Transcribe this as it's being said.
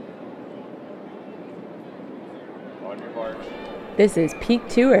This is Peak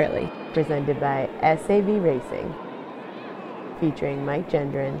Too Early, presented by SAV Racing, featuring Mike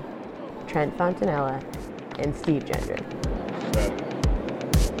Gendron, Trent Fontanella, and Steve Gendron.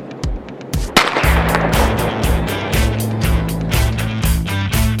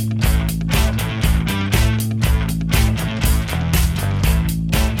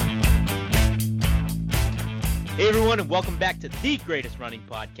 Hey everyone, and welcome back to the greatest running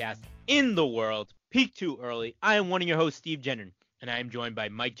podcast in the world, Peak Too Early. I am one of your hosts, Steve Gendron, and I am joined by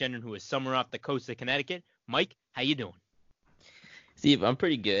Mike Gendron, who is somewhere off the coast of Connecticut. Mike, how you doing? Steve, I'm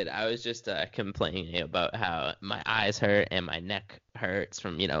pretty good. I was just complaining about how my eyes hurt and my neck hurts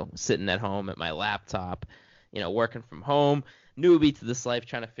from, sitting at home at my laptop, working from home. Newbie to this life,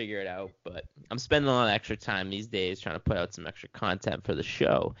 trying to figure it out. But I'm spending a lot of extra time these days trying to put out some extra content for the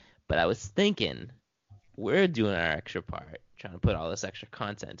show. But I was thinking, we're doing our extra part, trying to put all this extra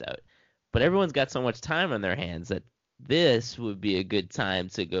content out. But everyone's got so much time on their hands that this would be a good time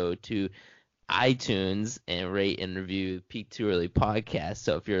to go to iTunes and rate and review Peak Too Early podcast.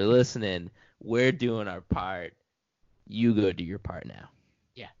 So if you're listening, we're doing our part. You go do your part now.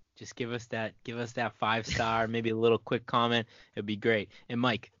 Yeah, just give us that 5-star, maybe a little quick comment. It'd be great. And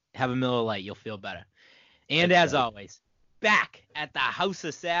Mike, have a Miller Lite. You'll feel better. And as always, back at the House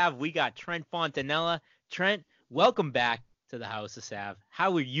of Sav, we got Trent Fontanella. Trent, welcome back to the House of Sav.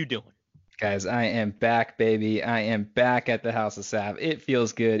 How are you doing? Guys, I am back, baby. I am back at the House of Sav. It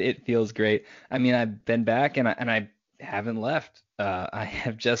feels good. It feels great. I mean, I've been back and I haven't left. I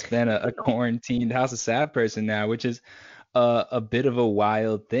have just been a quarantined House of Sav person now, which is a bit of a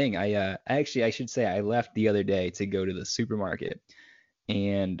wild thing. I should say I left the other day to go to the supermarket,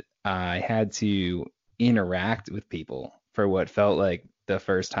 and I had to interact with people for what felt like the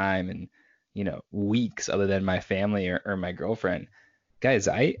first time in, weeks, other than my family or my girlfriend. Guys,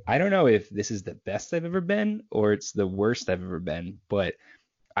 I don't know if this is the best I've ever been or it's the worst I've ever been, but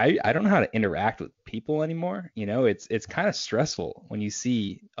I don't know how to interact with people anymore. It's kind of stressful when you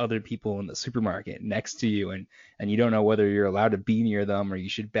see other people in the supermarket next to you and you don't know whether you're allowed to be near them or you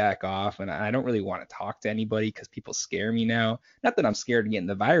should back off. And I don't really want to talk to anybody because people scare me now. Not that I'm scared of getting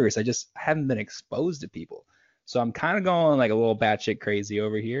the virus. I haven't been exposed to people. So I'm kind of going like a little batshit crazy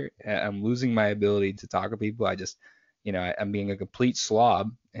over here. I'm losing my ability to talk to people. I'm being a complete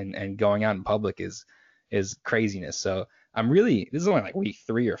slob, and going out in public is craziness. So this is only like week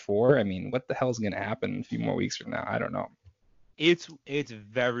 3 or 4. I mean, what the hell is going to happen a few more weeks from now? I don't know. It's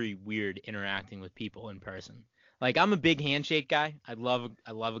very weird interacting with people in person. Like, I'm a big handshake guy. I love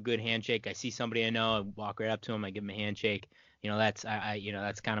a good handshake. I see somebody I know, I walk right up to them, I give them a handshake. That's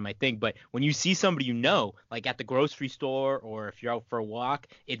kind of my thing. But when you see somebody like at the grocery store or if you're out for a walk,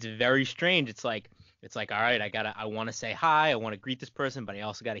 it's very strange. It's like, all right, I want to say hi, I want to greet this person, but I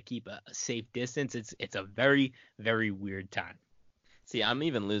also got to keep a safe distance. It's a very, very weird time. See, I'm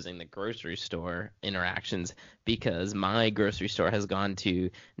even losing the grocery store interactions because my grocery store has gone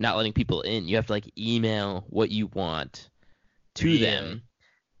to not letting people in. You have to email what you want to them,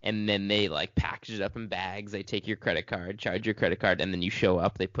 and then they package it up in bags. They take your credit card, charge your credit card, and then you show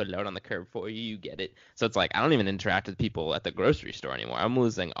up. They put it out on the curb for you. You get it. So it's I don't even interact with people at the grocery store anymore. I'm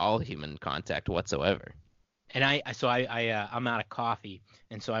losing all human contact whatsoever. And I'm out of coffee,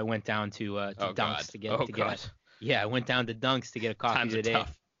 and so I went down to Dunks to get. I went down to Dunks to get a coffee Times today. Are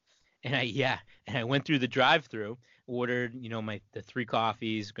tough. And I went through the drive-through, ordered the 3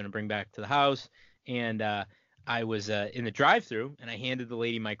 coffees, going to bring back to the house, and I was in the drive-through, and I handed the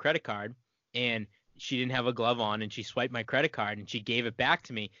lady my credit card, and she didn't have a glove on, and she swiped my credit card, and she gave it back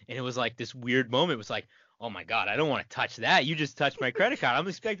to me, and it was like this weird moment. It was like, oh my God, I don't want to touch that. You just touched my credit card. I'm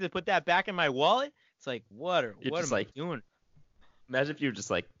expected to put that back in my wallet. It's like, what am I doing? Imagine if you were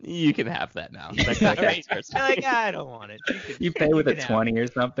just you can have that now. I don't want it. You pay with a 20 or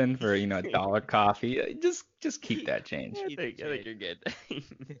something for a dollar coffee. Just keep that change. I think you're good.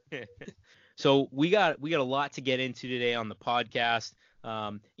 So we got a lot to get into today on the podcast.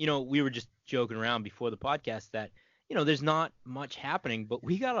 We were just joking around before the podcast that there's not much happening, but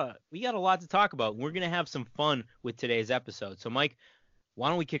we got a lot to talk about. We're gonna have some fun with today's episode. So Mike, why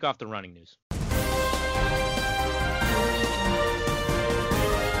don't we kick off the running news?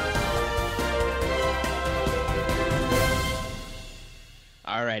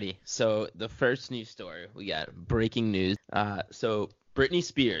 Alrighty, so the first news story, we got breaking news. So Britney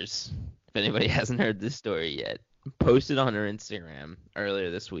Spears, if anybody hasn't heard this story yet, posted on her Instagram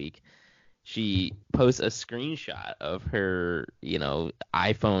earlier this week. She posts a screenshot of her,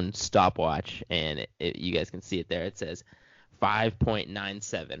 iPhone stopwatch, and you guys can see it there. It says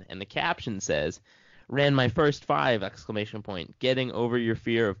 5.97, and the caption says, "Ran my first 5! Getting over your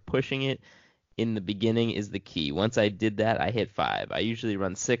fear of pushing it in the beginning is the key. Once I did that, I hit 5. I usually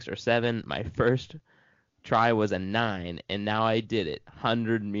run 6 or 7. My first try was a 9, and now I did it.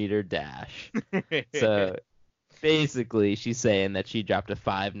 100-meter dash. So basically, she's saying that she dropped a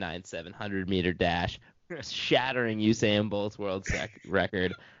 5.97 100-meter dash, shattering Usain Bolt's world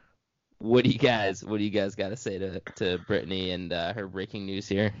record. What do you guys got to say to Brittany and her breaking news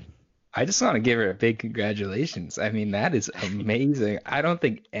here? I just want to give her a big congratulations. I mean, that is amazing. I don't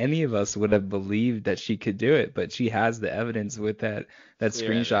think any of us would have believed that she could do it, but she has the evidence with that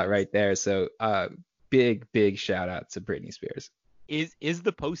screenshot right there. So, big shout out to Britney Spears. Is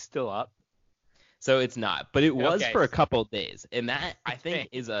the post still up? So it's not, but it was Okay. for a couple days, and that I think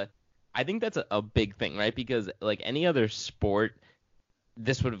that's a big thing, right? Because like any other sport,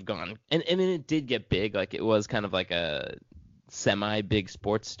 this would have gone, and it did get big. Like it was kind of like a semi-big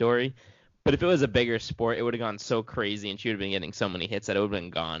sports story. But if it was a bigger sport, it would have gone so crazy, and she would have been getting so many hits that it would have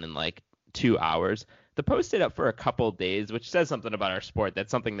been gone in like 2 hours. The post stayed up for a couple days, which says something about our sport. That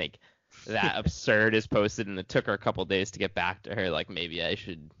something like that absurd is posted, and it took her a couple days to get back to her. Like maybe I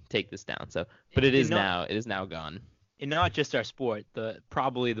should take this down. So, but it is now gone. And not just our sport,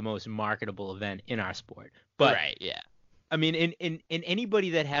 probably the most marketable event in our sport. But right, yeah. I mean, in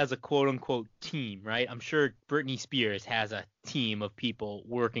anybody that has a quote unquote team, right? I'm sure Britney Spears has a team of people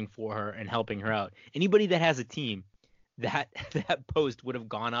working for her and helping her out. Anybody that has a team, that post would have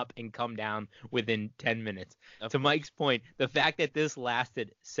gone up and come down within 10 minutes. To Mike's point, the fact that this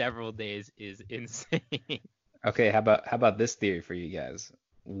lasted several days is insane. Okay, how about this theory for you guys?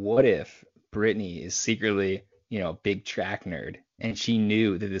 What if Britney is secretly, a big track nerd, and she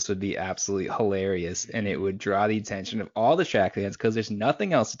knew that this would be absolutely hilarious and it would draw the attention of all the track fans because there's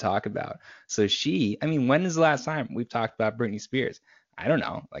nothing else to talk about. So when is the last time we've talked about Britney Spears? I don't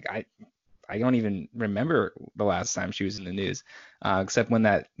know. Like I don't even remember the last time she was in the news, except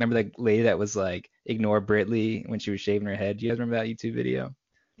remember that lady that was like, ignore Britney when she was shaving her head? Do you guys remember that YouTube video?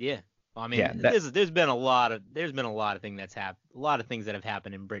 Yeah. Well, I mean, Yeah, there's been a lot of things that have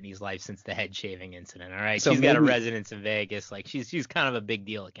happened in Britney's life since the head shaving incident. All right, So she's got a maybe- residence in Vegas. Like she's kind of a big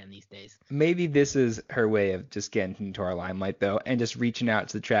deal again these days. Maybe this is her way of just getting into our limelight, though, and just reaching out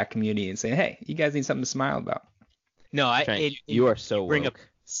to the track community and saying, hey, you guys need something to smile about. No, You are so bring woke. up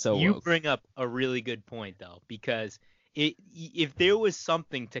So you woke. bring up a really good point though, because if there was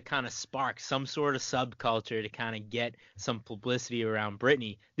something to kind of spark some sort of subculture to kind of get some publicity around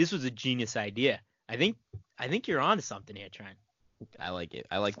Britney, this was a genius idea. I think you're onto something here, Trent. I like it.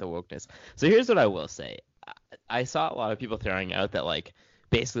 I like the wokeness. So here's what I will say. I saw a lot of people throwing out that like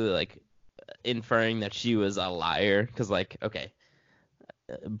basically like inferring that she was a liar because like okay,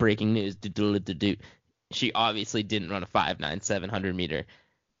 breaking news. She obviously didn't run a 5.97 100-meter,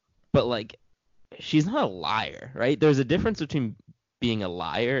 but like she's not a liar, right? There's a difference between being a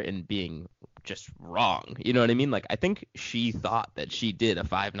liar and being just wrong. You know what I mean? Like I think she thought that she did a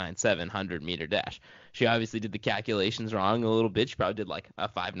 5.97 100-meter dash. She obviously did the calculations wrong a little bit. She probably did like a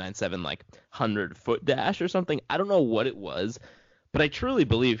 5.97 like 100-foot dash or something. I don't know what it was, but I truly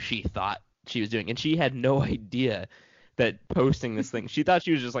believe she thought she was doing, and she had no idea that posting this thing. She thought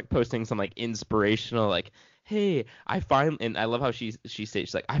she was just like posting some like inspirational like, hey, and I love how she says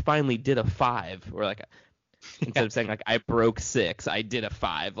she's like, I finally did a 5, or like instead of saying like I broke 6, I did a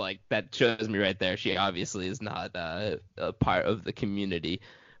 5. Like that shows me right there she obviously is not a part of the community.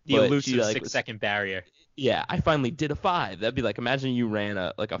 The But elusive she, like, 6-second barrier. Yeah, I finally did a 5. That'd be like, imagine you ran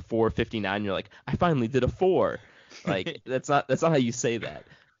a 4:59. You're like, I finally did a 4. Like that's not how you say that.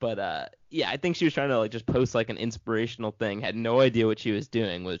 But yeah, I think she was trying to like just post like an inspirational thing. Had no idea what she was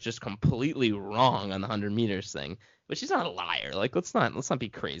doing. Was just completely wrong on the 100 meters thing. But she's not a liar. Like let's not be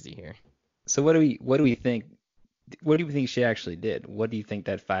crazy here. So what do we think? What do you think she actually did? What do you think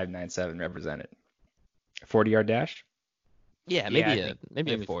that 5.97 represented? A 40-yard dash? Yeah, Yeah, maybe a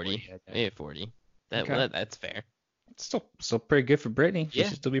maybe 40. 40, I think. Maybe a 40. Okay. That's fair. Still pretty good for Britney. She Yeah,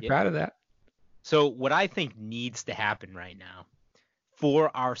 should still be yeah. proud of that. So what I think needs to happen right now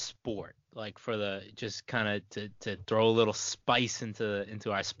for our sport, like for the just kind of to throw a little spice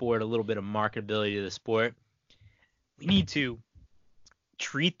into our sport, a little bit of marketability to the sport, we need to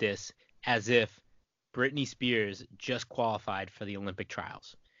treat this as if Britney Spears just qualified for the Olympic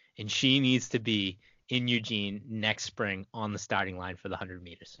trials, and she needs to be in Eugene next spring on the starting line for the 100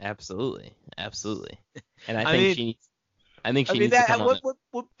 meters. Absolutely. And I I think mean- she needs to that, come on.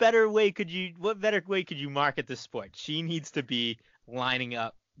 what better way could you market the sport? She needs to be lining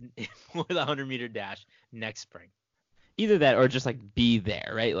up for the 100-meter dash next spring. Either that or just like be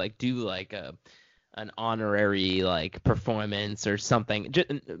there, right? Like do like an honorary like performance or something.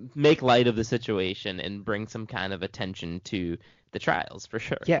 Just make light of the situation and bring some kind of attention to the trials for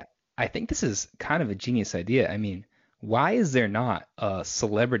sure. Yeah, I think this is kind of a genius idea. I mean, why is there not a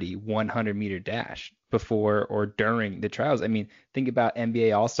celebrity 100-meter dash before or during the trials? I mean, think about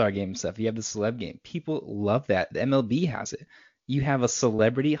NBA All-Star Game stuff. You have the celeb game. People love that. The MLB has it. You have a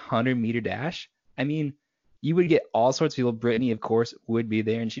celebrity 100-meter dash. I mean, you would get all sorts of people. Brittany, of course, would be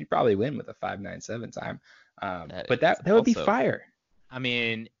there, and she'd probably win with a 5.97 time. But that would be fire. I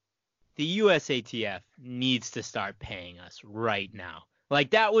mean, the USATF needs to start paying us right now.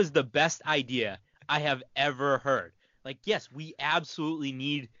 Like, that was the best idea I have ever heard. Like, yes, we absolutely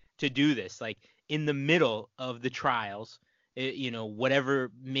need to do this. Like, in the middle of the trials, whatever,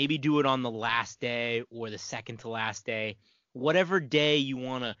 maybe do it on the last day or the second to last day, whatever day you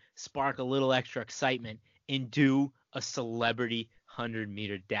want to spark a little extra excitement, and do a celebrity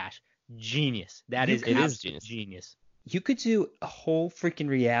 100-meter dash. Genius. It is genius. You could do a whole freaking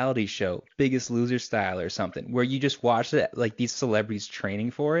reality show, Biggest Loser style or something, where you just watch it, like these celebrities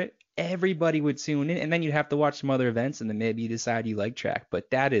training for it. Everybody would tune in, and then you'd have to watch some other events, and then maybe you decide you like track. But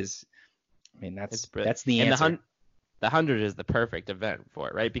that's the answer. And the 100 is the perfect event for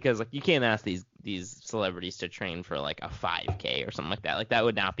it, right? Because like you can't ask these celebrities to train for like a 5K or something like that. Like that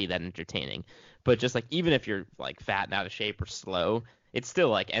would not be that entertaining. But just like even if you're like fat and out of shape or slow, it's still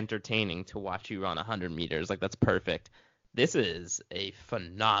like entertaining to watch you run 100 meters. Like that's perfect. This is a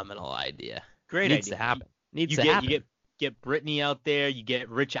phenomenal idea. Great Needs idea. to happen. Needs to happen. You get Brittany out there. You get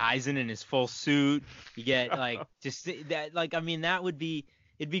Rich Eisen in his full suit. You get like just that. Like I mean, it'd be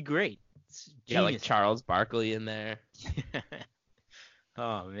great. Yeah, like Charles Barkley in there.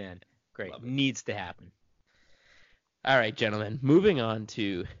 Oh man, great. Needs to happen. All right, gentlemen. Moving on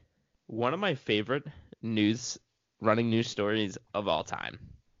to one of my favorite running news stories of all time.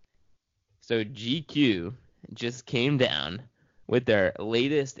 So GQ just came down with their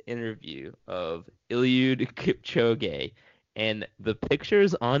latest interview of Eliud Kipchoge, and the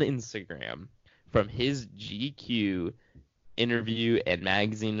pictures on Instagram from his GQ interview and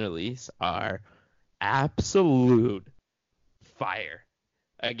magazine release are absolute fire.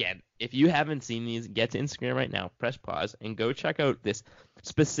 Again, if you haven't seen these, get to Instagram right now, press pause, and go check out this,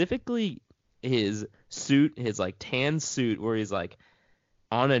 specifically his suit, his like tan suit where he's like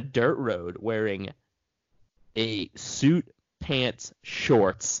on a dirt road wearing a suit, pants,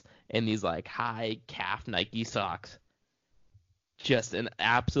 shorts, and these like high calf Nike socks. Just an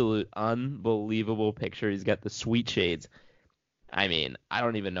absolute unbelievable picture. He's got the sweet shades. I mean, I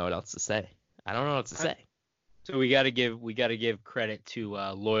don't even know what else to say. I don't know what to say. So we gotta give credit to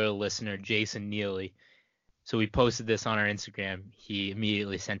loyal listener Jason Neely. So we posted this on our Instagram. He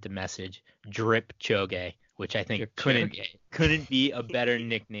immediately sent a message, Drip Choge, which I think couldn't be a better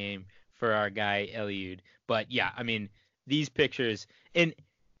nickname for our guy Eliud. But yeah, I mean these pictures and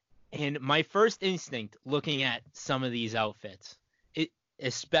my first instinct looking at some of these outfits,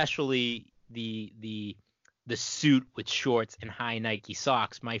 especially the suit with shorts and high Nike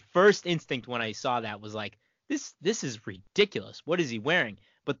socks, my first instinct when I saw that was like, this is ridiculous. What is he wearing?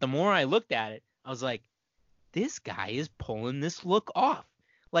 But the more I looked at it, I was like, this guy is pulling this look off.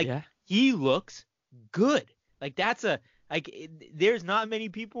 Like he looks good. Like there's not many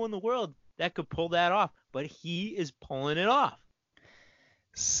people in the world that could pull that off, but he is pulling it off.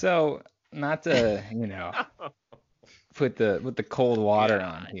 So not to, put the cold water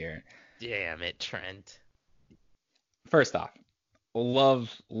on here. Damn it, Trent. First off,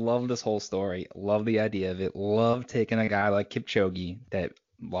 love this whole story. Love the idea of it. Love taking a guy like Kipchoge that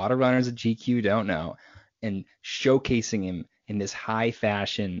a lot of runners at GQ don't know and showcasing him in this high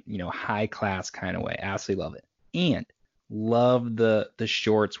fashion, high class kind of way. Absolutely love it. And love the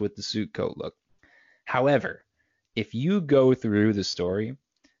shorts with the suit coat look. However, if you go through the story,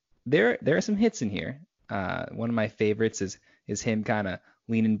 there are some hits in here. One of my favorites is him kind of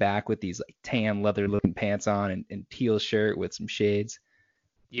leaning back with these like tan leather looking pants on and teal shirt with some shades.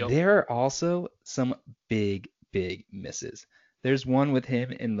 Yep. There are also some big misses. There's one with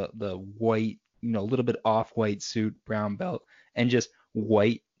him in the white, a little bit off-white suit, brown belt, and just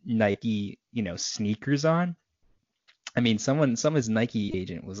white Nike, sneakers on. I mean, some of his Nike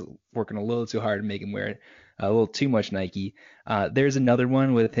agent was working a little too hard to make him wear a little too much Nike. There's another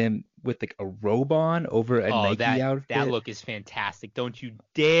one with him with like a robe on over a Nike outfit. That look is fantastic. Don't you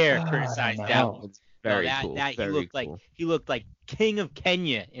dare criticize that look. It's very cool. He looked like King of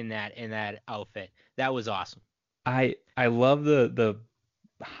Kenya in that outfit. That was awesome. I love the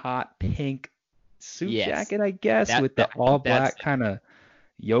hot pink suit jacket, I guess, with the all black kind of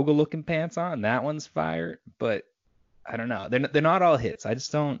yoga looking pants on. That one's fire, but I don't know. They're not all hits. I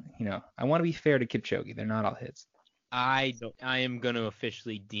just don't, I want to be fair to Kipchoge. They're not all hits. I am going to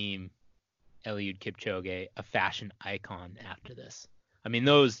officially deem Eliud Kipchoge a fashion icon after this. I mean,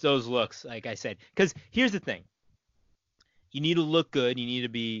 those looks, like I said, because here's the thing. You need to look good. You need to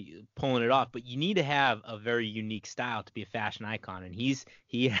be pulling it off, but you need to have a very unique style to be a fashion icon. And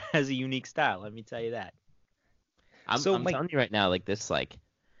he has a unique style. Let me tell you that. I'm Mike, telling you right now, like this, like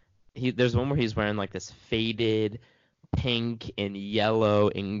there's one where he's wearing like this faded pink and yellow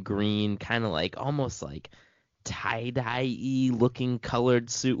and green, kind of like almost like tie-dye-y looking colored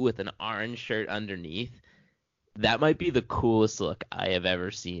suit with an orange shirt underneath. That might be the coolest look I have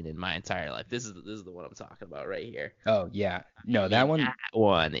ever seen in my entire life. This is the one I'm talking about right here. oh yeah, no, I that mean, one. that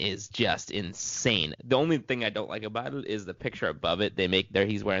one is just insane. The only thing I don't like about it is the picture above it. They make there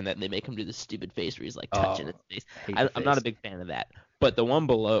he's wearing that, and they make him do the stupid face where he's like touching his face. Hate the I'm not a face. big fan of that. But the one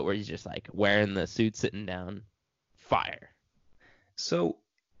below it where he's just like wearing the suit, sitting down, fire. So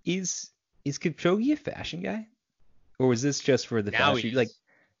is Kipchoge a fashion guy, or was this just for the Now fashion? he Like, is.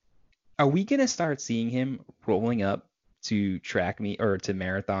 are we gonna start seeing him rolling up to track meet or to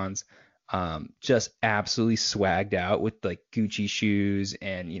marathons, just absolutely swagged out with like Gucci shoes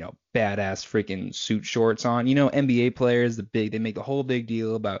and badass freaking suit shorts on? NBA players, they make the whole big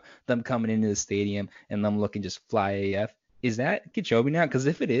deal about them coming into the stadium and them looking just fly AF. Is that Kipchoge now? Because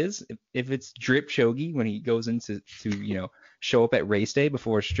if it is, if it's drip Chogi when he goes into show up at race day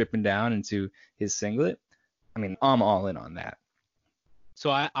before stripping down into his singlet, I mean, I'm all in on that. So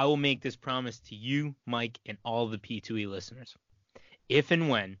I will make this promise to you, Mike, and all the P2E listeners. If and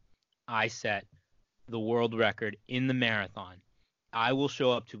when I set the world record in the marathon, I will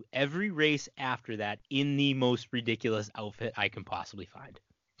show up to every race after that in the most ridiculous outfit I can possibly find.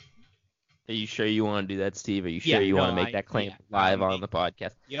 Are you sure you want to do that, Steve? Are you sure Yeah, you no, want to make that claim live on the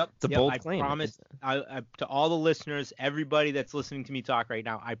podcast? Yep. It's a bold I claim. promise. To all the listeners, everybody that's listening to me talk right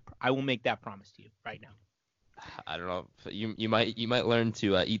now, I will make that promise to you right now. I don't know. You might learn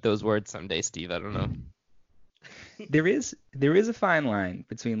to eat those words someday, Steve. I don't know. There is a fine line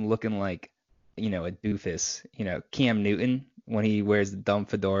between looking like a doofus, Cam Newton when he wears the dumb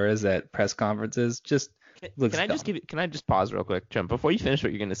fedoras at press conferences, just looks dumb. Can I just pause real quick, Trump, before you finish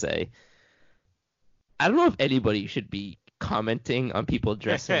what you're gonna say? I don't know if anybody should be commenting on people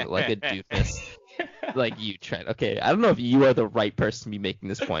dressing like a doofus like you, Trent. Okay, I don't know if you are the right person to be making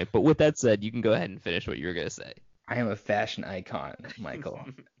this point, but with that said, you can go ahead and finish what you were gonna say. I am a fashion icon, Michael.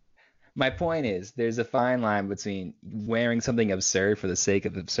 My point is, there's a fine line between wearing something absurd for the sake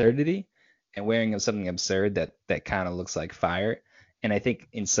of absurdity and wearing something absurd that kind of looks like fire. And I think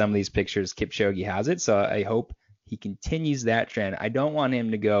in some of these pictures, Kipchoge has it. So I hope he continues that trend. I don't want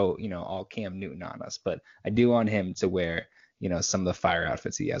him to go, all Cam Newton on us, but I do want him to wear, some of the fire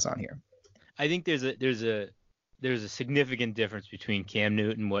outfits he has on here. I think there's a significant difference between Cam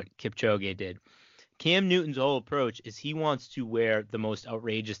Newton and what Kipchoge did. Cam Newton's whole approach is he wants to wear the most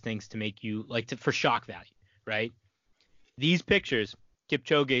outrageous things to make you for shock value, right? These pictures,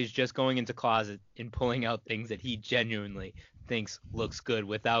 Kipchoge is just going into closet and pulling out things that he genuinely thinks looks good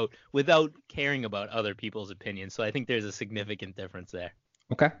without caring about other people's opinions. So I think there's a significant difference there.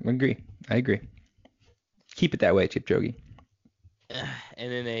 Okay, I agree. Keep it that way, Kipchoge.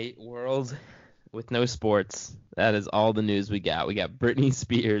 And in a world with no sports, that is all the news we got. We got Britney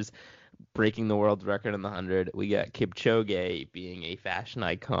Spears breaking the world record in the 100. We got Kipchoge being a fashion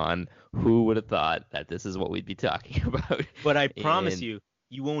icon. Who would have thought that this is what we'd be talking about? But I promise you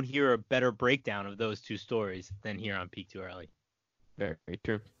won't hear a better breakdown of those two stories than here on Peak Too Early. Very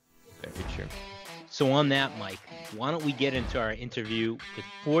true. Very true. So on that, Mike, why don't we get into our interview with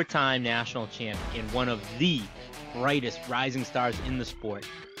four-time national champ and one of the brightest rising stars in the sport,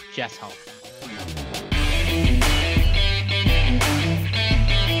 Jess Hull.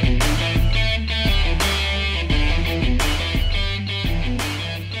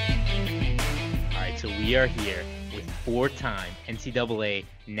 All right, so we are here with four-time NCAA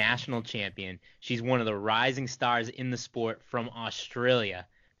national champion. She's one of the rising stars in the sport from Australia.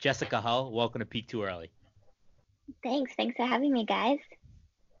 Jessica Hull, welcome to Peak Too Early. Thanks for having me, guys.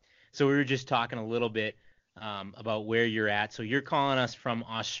 So we were just talking a little bit about where you're at. So you're calling us from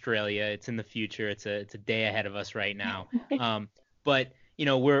Australia. It's in the future. It's a day ahead of us right now. But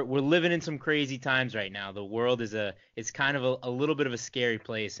we're living in some crazy times right now. The world it's kind of a little bit of a scary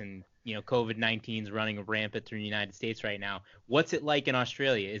place, and COVID-19 is running rampant through the United States right now. What's it like in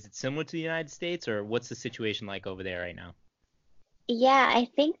Australia? Is it similar to the United States, or what's the situation like over there right now? Yeah, I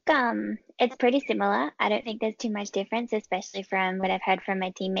think it's pretty similar. I don't think there's too much difference, especially from what I've heard from my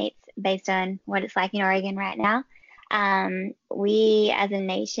teammates based on what it's like in Oregon right now. We, as a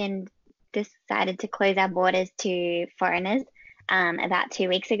nation, decided to close our borders to foreigners about 2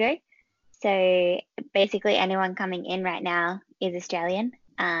 weeks ago. So basically anyone coming in right now is Australian.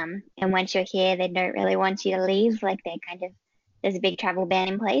 And once you're here, they don't really want you to leave. Like, they're kind of there's a big travel ban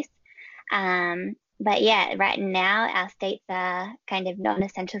in place. But yeah, right now our states are kind of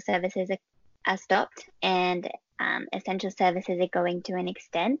non-essential services are stopped, and essential services are going to an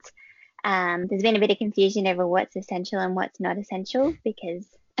extent. There's been a bit of confusion over what's essential and what's not essential because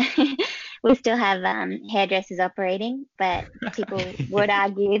we still have hairdressers operating, but people would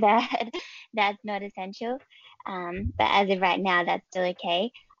argue that that's not essential. But as of right now, that's still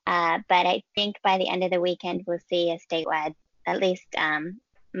okay. But I think by the end of the weekend, we'll see a statewide, at least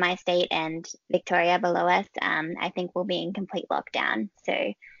my state and Victoria below us, I think we'll be in complete lockdown.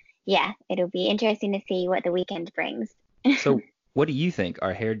 So yeah, it'll be interesting to see what the weekend brings. So what do you think?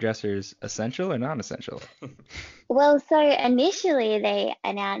 Are hairdressers essential or non-essential? Well, so initially they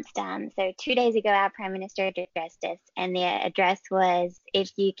announced, so 2 days ago, our Prime Minister addressed us, and their address was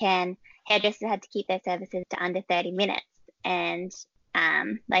hairdressers had to keep their services to under 30 minutes. And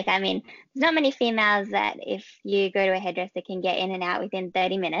there's not many females that if you go to a hairdresser can get in and out within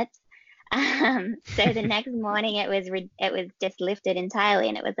 30 minutes. So the next morning it was just lifted entirely,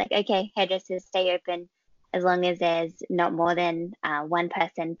 and it was like, okay, hairdressers stay open as long as there's not more than one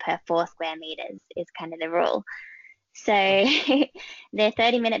person per 4 square meters is kind of the rule. So their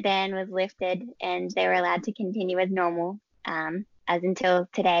 30-minute ban was lifted, and they were allowed to continue as normal as until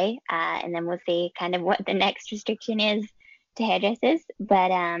today, and then we'll see kind of what the next restriction is to hairdressers.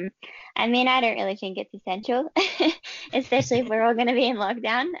 But I don't really think it's essential, especially if we're all going to be in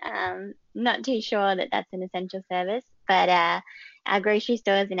lockdown. Not too sure that that's an essential service, but our grocery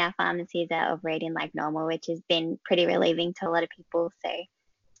stores and our pharmacies are operating like normal, which has been pretty relieving to a lot of people, so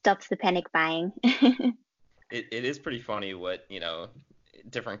stops the panic buying. It is pretty funny what,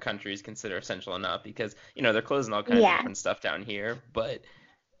 different countries consider essential or not, because, they're closing all kinds of different stuff down here, but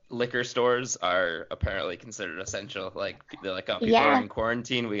liquor stores are apparently considered essential. Like, they're like, oh, people are in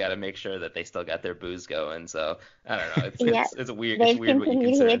quarantine, we got to make sure that they still got their booze going. So I don't know, it's weird. It's weird what you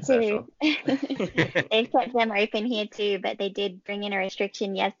consider essential. They've kept them open here too, but they did bring in a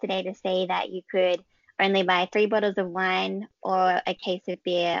restriction yesterday to say that you could only buy 3 bottles of wine or a case of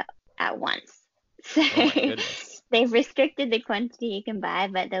beer at once. So oh my goodness. They've restricted the quantity you can buy,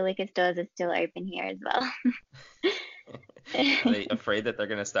 but the liquor stores are still open here as well. Are they afraid that they're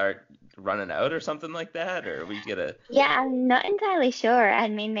going to start running out or something like that? Or we get a... Yeah, I'm not entirely sure. I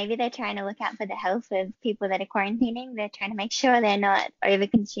mean, maybe they're trying to look out for the health of people that are quarantining. They're trying to make sure they're not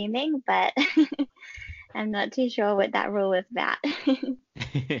over-consuming, but I'm not too sure what that rule is about.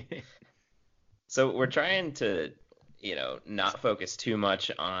 So we're trying to, not focus too much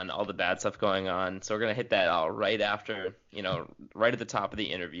on all the bad stuff going on. So we're going to hit that all right after, right at the top of the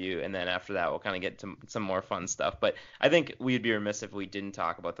interview. And then after that, we'll kind of get to some more fun stuff. But I think we'd be remiss if we didn't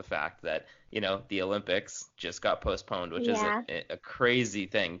talk about the fact that, the Olympics just got postponed, which is a crazy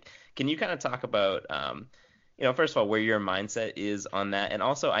thing. Can you kind of talk about, first of all, where your mindset is on that? And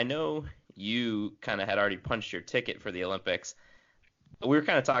also, I know you kind of had already punched your ticket for the Olympics. We were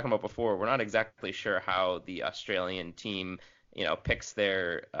kind of talking about before, we're not exactly sure how the Australian team, picks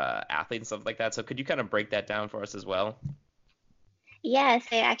their athletes and stuff like that. So could you kind of break that down for us as well? Yeah,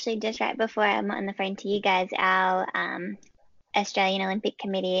 so actually just right before I'm on the phone to you guys, our Australian Olympic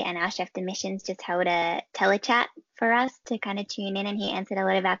Committee and our chef de missions just held a telechat for us to kind of tune in, and he answered a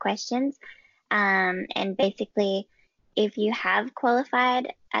lot of our questions. And basically, if you have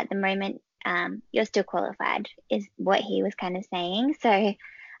qualified at the moment, you're still qualified, is what he was kind of saying. So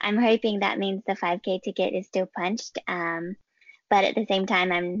I'm hoping that means the 5K ticket is still punched. But at the same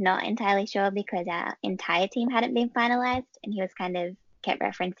time, I'm not entirely sure because our entire team hadn't been finalized. And he was kind of kept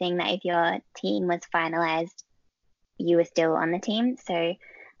referencing that if your team was finalized, you were still on the team. So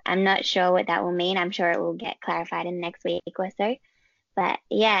I'm not sure what that will mean. I'm sure it will get clarified in the next week or so. But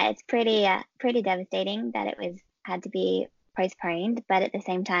yeah, it's pretty devastating that it had to be postponed. But at the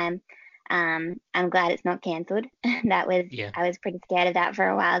same time, I'm glad it's not cancelled. I was pretty scared of that for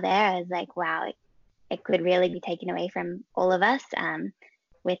a while there. I was like, wow, it could really be taken away from all of us,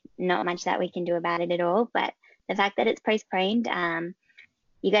 with not much that we can do about it at all. But the fact that it's postponed,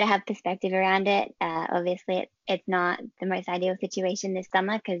 you got to have perspective around it. Obviously, it's not the most ideal situation this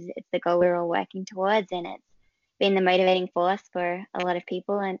summer because it's the goal we're all working towards, and it's been the motivating force for a lot of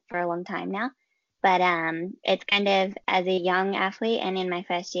people and for a long time now. But it's kind of, as a young athlete and in my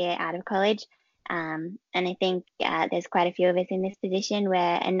first year out of college, and I think there's quite a few of us in this position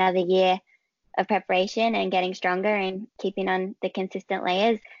where another year of preparation and getting stronger and keeping on the consistent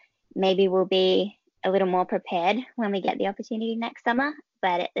layers, maybe we'll be a little more prepared when we get the opportunity next summer.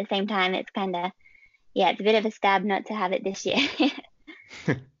 But at the same time, it's kind of, it's a bit of a stab not to have it this year.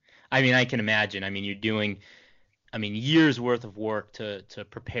 I mean, I can imagine. I mean, you're doing years worth of work to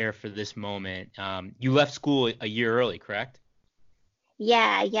prepare for this moment. You left school a year early, correct?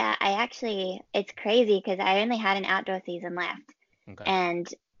 Yeah. It's crazy because I only had an outdoor season left. Okay.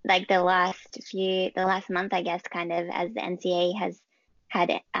 And like the last month, I guess, kind of as the NCAA has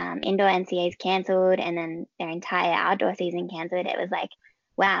had indoor NCAAs canceled and then their entire outdoor season canceled, it was like,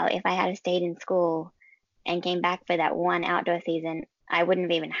 wow, if I had stayed in school and came back for that one outdoor season, I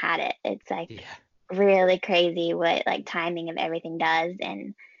wouldn't have even had it. It's like Yeah. really crazy what like timing of everything does.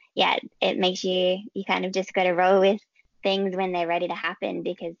 And yeah, it makes you kind of just got to roll with things when they're ready to happen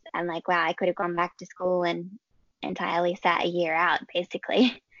because I'm like, wow, I could have gone back to school and entirely sat a year out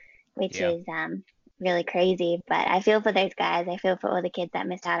basically, which Yeah. is really crazy. But I feel for those guys. I feel for all the kids that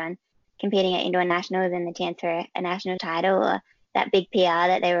missed out on competing at indoor nationals and the chance for a national title or that big PR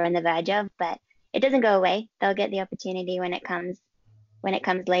that they were on the verge of. But it doesn't go away. They'll get the opportunity when it comes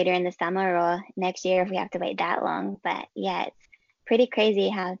later in the summer or next year if we have to wait that long. But yeah, it's pretty crazy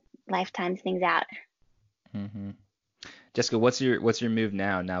how life times things out. Hmm. Jessica, what's your move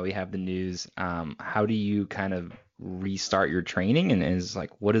now? Now we have the news. How do you kind of restart your training, and is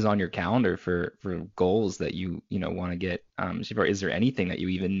like what is on your calendar for goals that you want to get? Or is there anything that you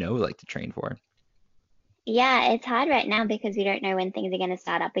even know like to train for? Yeah, it's hard right now because we don't know when things are going to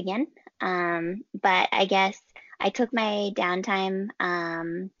start up again. But I guess I took my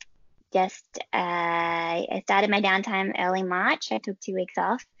downtime. Just I started my downtime early March. I took 2 weeks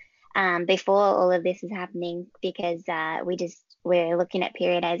off before all of this is happening because we're looking at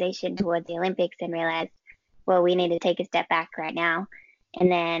periodization towards the Olympics and realized, well, we need to take a step back right now.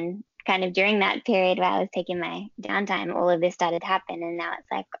 And then kind of during that period where I was taking my downtime, all of this started to happen. And now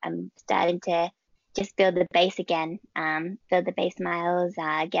it's like I'm starting to just build the base again, build the base miles,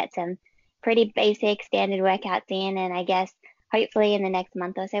 get some pretty basic standard workouts in. And I guess hopefully in the next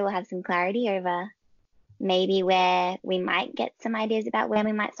month or so, we'll have some clarity over maybe where we might get some ideas about when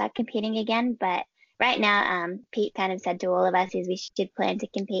we might start competing again. But right now, Pete kind of said to all of us is we should plan to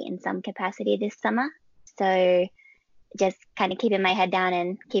compete in some capacity this summer. So just kind of keeping my head down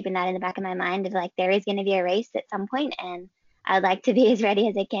and keeping that in the back of my mind of like there is going to be a race at some point and I'd like to be as ready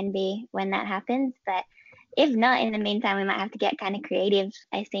as I can be when that happens. But if not, in the meantime, we might have to get kind of creative.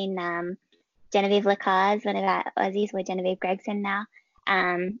 I've seen Genevieve Lacaze, one of our Aussies, with Genevieve Gregson now.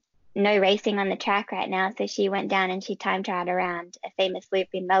 No racing on the track right now, so she went down and she time trialed around a famous loop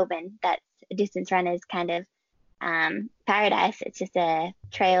in Melbourne that's a distance runner's kind of paradise. It's just a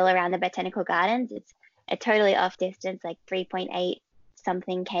trail around the Botanical Gardens. It's a totally off distance, like 3.8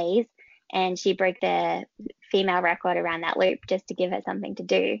 something Ks, and she broke the female record around that loop just to give her something to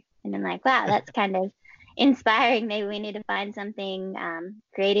do. And I'm like, wow, that's kind of inspiring. Maybe we need to find something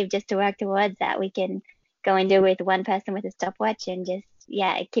creative just to work towards that we can go and do with one person with a stopwatch and just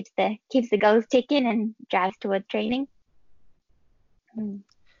it keeps the goals ticking and drives towards training.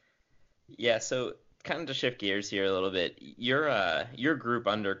 Yeah, so kind of to shift gears here a little bit, your group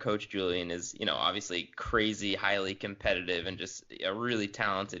under Coach Julian is, obviously crazy, highly competitive, and just a really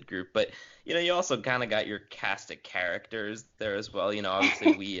talented group. But you also kind of got your cast of characters there as well.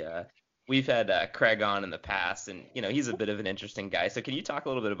 Obviously we've had Craig on in the past, and he's a bit of an interesting guy. So can you talk a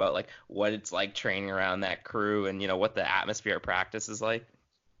little bit about like what it's like training around that crew, and what the atmosphere of practice is like?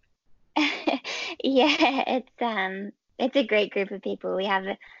 Yeah, it's a great group of people. We have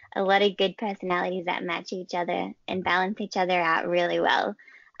a lot of good personalities that match each other and balance each other out really well.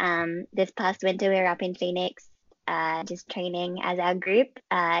 This past winter we were up in Phoenix, just training as our group,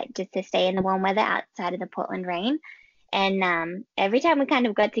 just to stay in the warm weather outside of the Portland rain. And every time we kind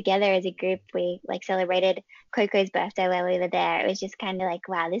of got together as a group, we like celebrated Coco's birthday while we were there. It was just kind of like,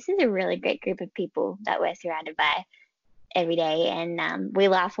 wow, this is a really great group of people that we're surrounded by every day. And we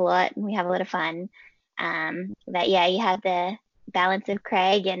laugh a lot and we have a lot of fun. But yeah, you have the balance of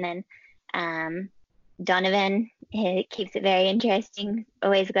Craig and then Donovan. He keeps it very interesting.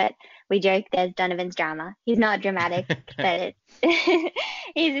 We joke there's Donovan's drama. He's not dramatic, but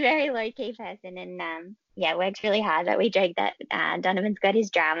he's a very low key person and works really hard. But we joke that Donovan's got his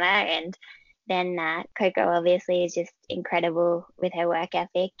drama, and then Coco obviously is just incredible with her work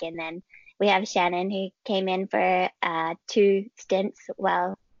ethic. And then we have Shannon who came in for 2 stints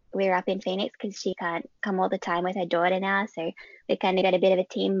while we were up in Phoenix because she can't come all the time with her daughter now. So we kind of got a bit of a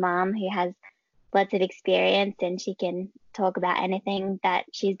team mom who has lots of experience and she can talk about anything that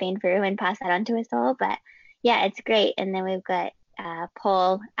she's been through and pass that on to us all. But yeah, it's great. And then we've got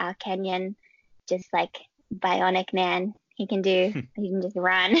Paul, our Kenyan, just like bionic man. He can just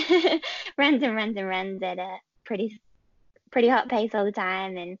run, runs and runs and runs at a pretty hot pace all the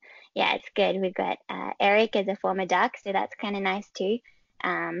time. And yeah, it's good. We've got Eric as a former Duck, so that's kind of nice too.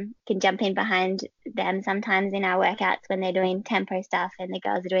 Can jump in behind them sometimes in our workouts when they're doing tempo stuff and the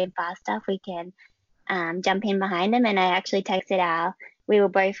girls are doing fast stuff. We can jump in behind him. And I actually we were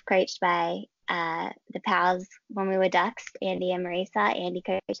both coached by the pals when we were Ducks, Andy and Marisa. Andy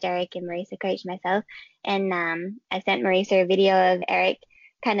coached Eric and Marisa coached myself. And I sent Marisa a video of Eric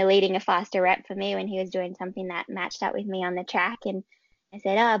kind of leading a faster rep for me when he was doing something that matched up with me on the track. And I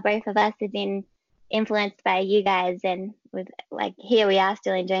said, oh, both of us have been influenced by you guys, and with like here we are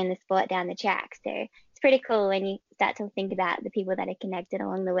still enjoying the sport down the track. So it's pretty cool when you start to think about the people that are connected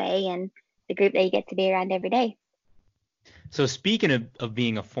along the way and the group that you get to be around every day. So speaking of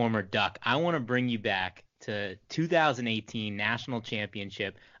being a former Duck, I want to bring you back to 2018 National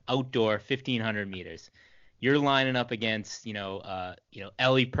Championship outdoor 1500 meters. You're lining up against,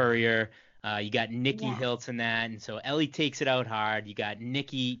 Ellie Purrier. You got Nikki Hiltz in that, and so Ellie takes it out hard. You got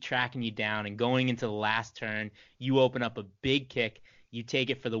Nikki tracking you down, and going into the last turn, you open up a big kick. You take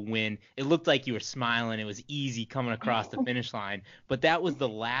it for the win. It looked like you were smiling. It was easy coming across the finish line. But that was the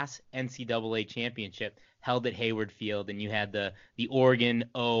last NCAA championship held at Hayward Field, and you had the Oregon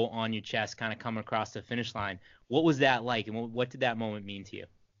O on your chest kind of coming across the finish line. What was that like, and what did that moment mean to you?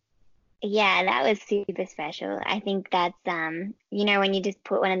 Yeah, that was super special. I think that's, when you just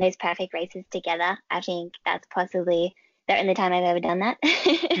put one of those perfect races together, I think that's possibly the only time I've ever done that.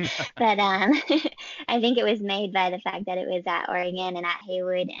 But I think it was made by the fact that it was at Oregon and at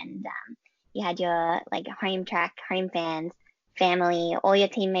Hayward, and you had your like home track, home fans, family, all your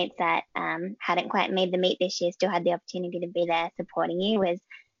teammates that hadn't quite made the meet this year still had the opportunity to be there supporting you was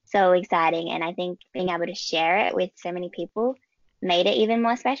so exciting. And I think being able to share it with so many people made it even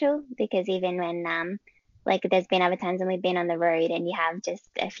more special, because even when there's been other times when we've been on the road and you have just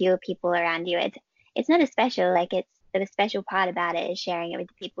a few people around you, it's not as special. Like, it's the special part about it is sharing it with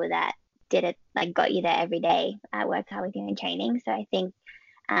the people that did it, like got you there every day, worked hard with you in training. So I think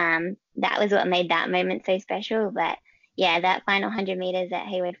that was what made that moment so special. But yeah, that final 100 meters at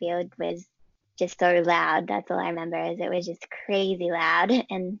Hayward Field was just so loud. That's all I remember, is it was just crazy loud.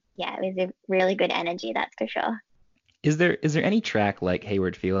 And yeah, it was a really good energy, that's for sure. Is there any track like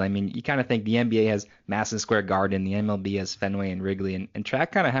Hayward Field? I mean, you kind of think the NBA has Madison Square Garden, the MLB has Fenway and Wrigley, and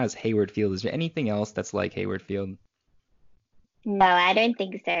track kind of has Hayward Field. Is there anything else that's like Hayward Field? No, I don't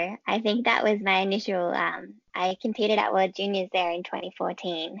think so. I think that was my initial. I competed at World Juniors there in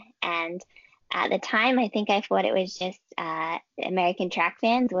 2014, and at the time, I think I thought it was just American track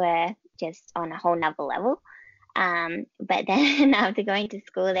fans were just on a whole nother level. But then after going to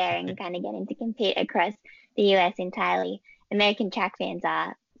school there and kind of getting to compete across the US entirely, American track fans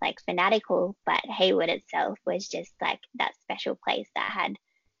are like fanatical, but Hayward itself was just like that special place that had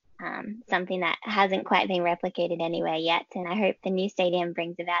something that hasn't quite been replicated anywhere yet. And I hope the new stadium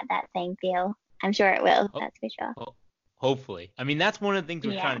brings about that same feel. I'm sure it will, that's for sure. Hopefully. I mean, that's one of the things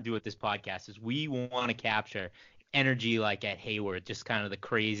we're trying to do with this podcast is we want to capture energy like at Hayward, just kind of the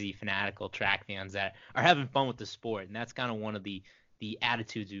crazy fanatical track fans that are having fun with the sport. And that's kind of one of the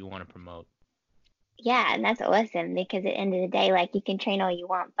attitudes we want to promote. Yeah, and that's awesome, because at the end of the day, like, you can train all you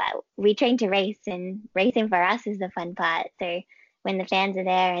want, but we train to race, and racing for us is the fun part. So when the fans are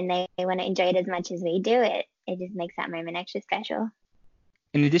there and they want to enjoy it as much as we do, it just makes that moment extra special.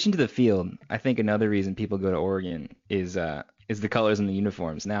 In addition to the field, I think another reason people go to Oregon is the colors and the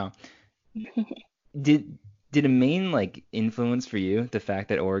uniforms. Now, did a main like influence for you the fact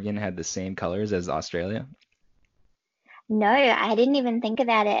that Oregon had the same colors as Australia? No, I didn't even think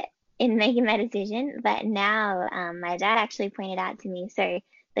about it in making my decision, but now my dad actually pointed out to me. So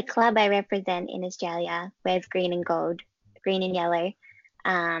the club I represent in Australia wears green and gold, green and yellow.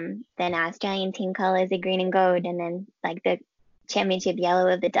 Then our Australian team colors are green and gold, and then like the championship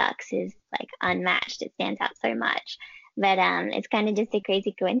yellow of the Ducks is like unmatched. It stands out so much. But it's kind of just a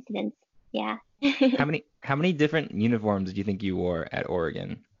crazy coincidence. Yeah. How many different uniforms do you think you wore at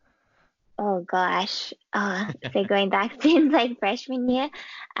Oregon? Oh gosh. So going back since like freshman year,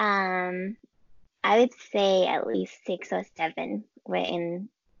 I would say at least 6 or 7 were in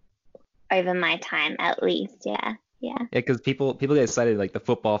over my time, at least. Yeah. Yeah, because people get excited, like the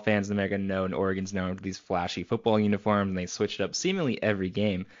football fans in America know, and Oregon's known for these flashy football uniforms, and they switch it up seemingly every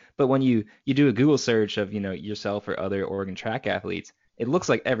game. But when you do a Google search of yourself or other Oregon track athletes, it looks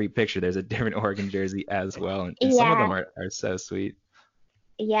like every picture there's a different Oregon jersey as well, and some of them are so sweet.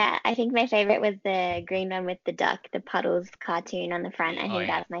 Yeah, I think my favorite was the green one with the duck, the Puddles cartoon on the front. I think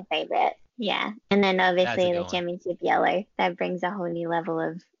that's my favorite. Yeah, and then obviously the championship yellow, that brings a whole new level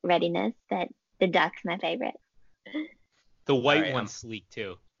of readiness. That the duck's my favorite. The white one's sleek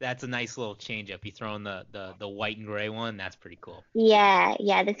too. That's a nice little change up. You throw in the white and gray one. That's pretty cool. Yeah.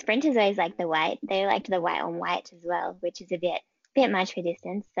 The sprinters always like the white. They liked the white on white as well, which is a bit much for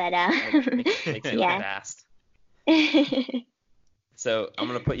distance, but makes it fast. So I'm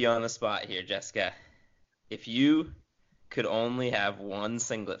gonna put you on the spot here, Jessica. if you could only have one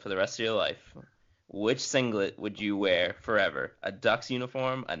singlet for the rest of your life, which singlet would you wear forever? A Ducks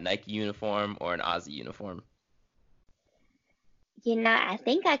uniform, a Nike uniform, or an Aussie uniform? I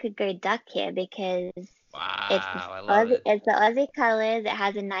think I could go duck here because it's Wow, I love it. It's the Aussie colors. It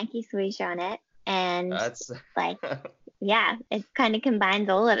has a Nike swoosh on it, and That's like, yeah, it kind of combines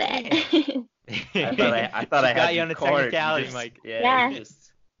all of it. I thought I Got had you on a cornered. technicality, just, Mike. Yeah.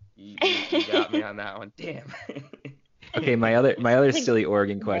 You got me on that one. Damn. Okay, my other Like, silly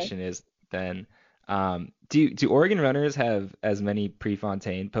Oregon okay. question is then, do Oregon runners have as many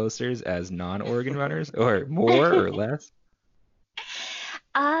Prefontaine posters as non-Oregon runners, or more or less?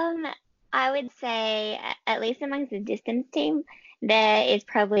 Um, I would say at least amongst the distance team, there is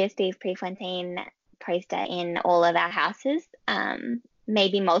probably a Steve Prefontaine poster in all of our houses.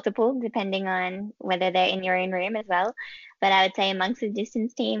 Maybe multiple, depending on whether they're in your own room as well. But I would say amongst the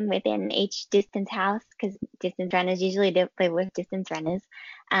distance team within each distance house, because distance runners usually live with distance runners,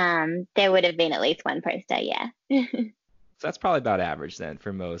 there would have been at least one poster, yeah. So that's probably about average then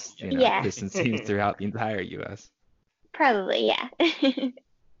for most, Yeah. distance teams throughout the entire U.S. Probably, yeah.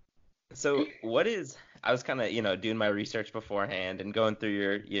 So I was kind of, doing my research beforehand and going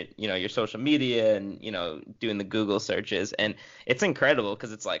through your social media and, doing the Google searches. And it's incredible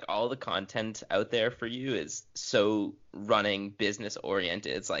because it's like all the content out there for you is so running business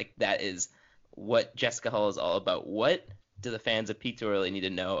oriented. It's like that is what Jessica Hull is all about. What do the fans of Pete Too Early need to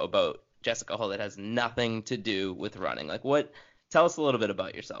know about Jessica Hull that has nothing to do with running? Like tell us a little bit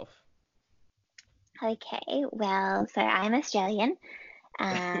about yourself. Okay, well, so I'm Australian.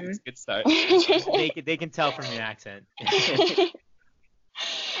 It's a good start. They can tell from your accent.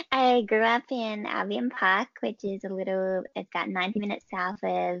 I grew up in Albion Park, which is it's about 90 minutes south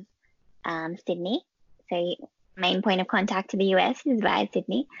of Sydney. So main point of contact to the US is via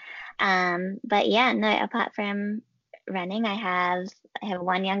Sydney. But yeah, no, apart from running, I have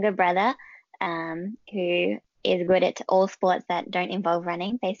one younger brother who is good at all sports that don't involve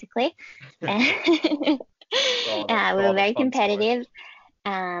running, basically. We were very competitive.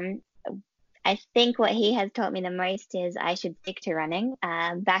 I think what he has taught me the most is I should stick to running.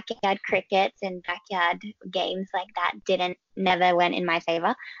 Backyard crickets and backyard games like that never went in my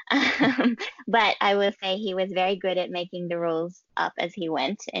favor. But I will say he was very good at making the rules up as he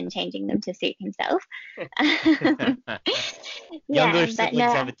went and changing them to suit himself. Younger but siblings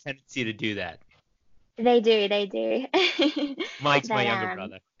no, have a tendency to do that. they do. Mike's my But, younger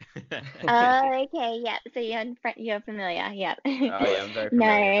brother. Oh, okay, yeah. So you're familiar, yeah. Oh yeah, I'm very No.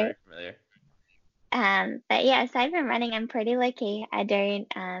 familiar. Very familiar. But yeah, aside from running, I'm pretty lucky. I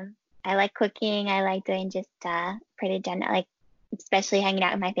like cooking. I like doing just pretty general, like especially hanging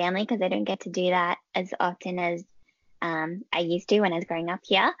out with my family because I don't get to do that as often as I used to when I was growing up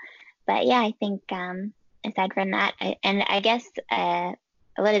here. But yeah, I think aside from that, I guess a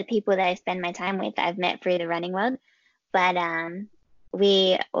lot of the people that I spend my time with, I've met through the running world. But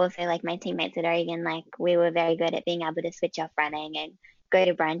we also, like my teammates at Oregon, like we were very good at being able to switch off running and go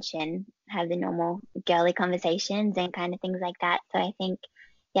to brunch and have the normal girly conversations and kind of things like that. So I think,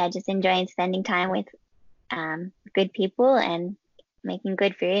 yeah, just enjoying spending time with good people and making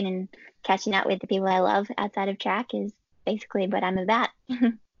good food and catching up with the people I love outside of track is basically what I'm about.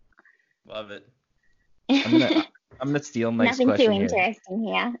 Love it. I'm gonna steal Mike's Nothing too question here. interesting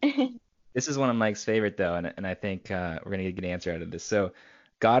here. This is one of Mike's favorite though, and I think we're gonna get a good answer out of this. So,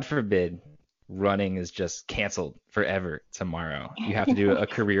 God forbid, running is just canceled forever tomorrow. You have to do a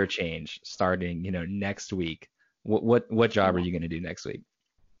career change starting, next week. What job are you gonna do next week?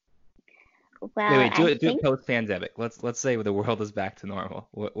 Well, Wait, do I it think post pandemic. Let's say the world is back to normal.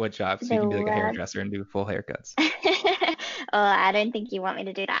 What job? So you can be like a hairdresser and do full haircuts. Oh, I don't think you want me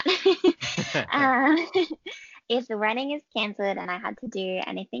to do that. If the running is cancelled and I had to do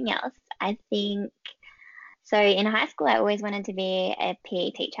anything else, I think so. In high school, I always wanted to be a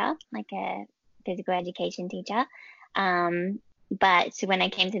PE teacher, like a physical education teacher. But when I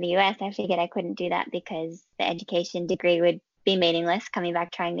came to the US, I figured I couldn't do that because the education degree would be meaningless coming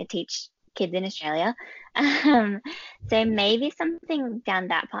back trying to teach kids in Australia. So maybe something down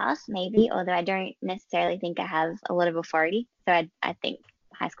that path, maybe, although I don't necessarily think I have a lot of authority. So I think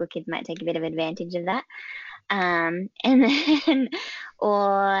high school kids might take a bit of advantage of that. And then,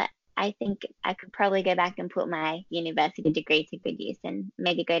 or I think I could probably go back and put my university degree to good use and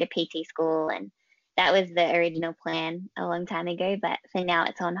maybe go to PT school. And that was the original plan a long time ago, but for now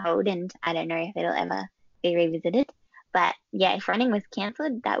it's on hold and I don't know if it'll ever be revisited. But yeah, if running was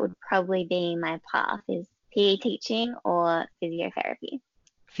cancelled, that would probably be my path is PE teaching or physiotherapy.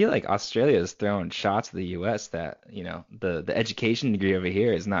 feel like Australia is throwing shots at the U.S. that, the education degree over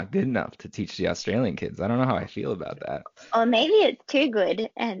here is not good enough to teach the Australian kids. I don't know how I feel about that. Or maybe it's too good,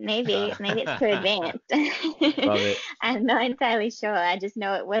 and maybe it's too advanced. Love it. I'm not entirely sure. I just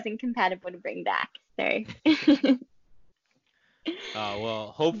know it wasn't compatible to bring back. So Well,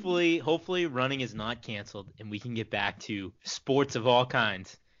 hopefully running is not canceled and we can get back to sports of all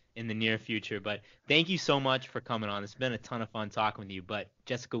kinds in the near future. But thank you so much for coming on. It's been a ton of fun talking with you. But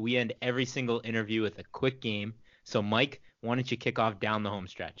Jessica, we end every single interview with a quick game. So Mike, why don't you kick off down the home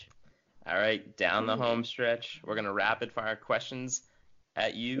stretch? All right, down the home stretch. We're gonna rapid fire questions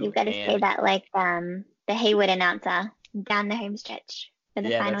at you. you've got to say that like the Hayward announcer, down the home stretch for the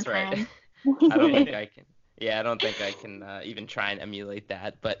Yeah, final that's right. time. I don't think I can. Yeah, I don't think I can even try and emulate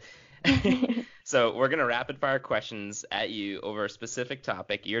that. But so we're gonna rapid fire questions at you over a specific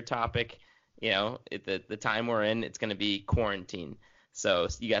topic. Your topic, the time we're in, it's gonna be quarantine. So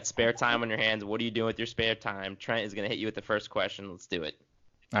you got spare time on your hands. What are you doing with your spare time? Trent is gonna hit you with the first question. Let's do it.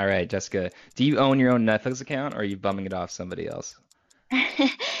 All right, Jessica, do you own your own Netflix account, or are you bumming it off somebody else?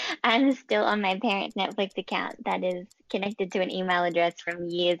 I'm still on my parents' Netflix account that is connected to an email address from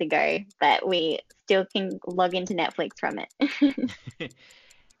years ago, but we still can log into Netflix from it.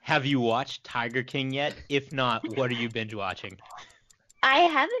 Have you watched Tiger King yet? If not, what are you binge watching? I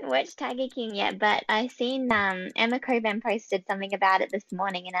haven't watched Tiger King yet, but I seen Emma Coburn posted something about it this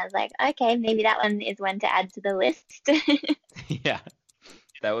morning, and I was like, okay, maybe that one is one to add to the list. Yeah.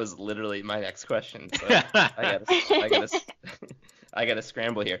 That was literally my next question. So I gotta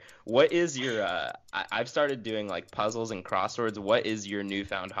scramble here. What is your I've started doing like puzzles and crosswords. What is your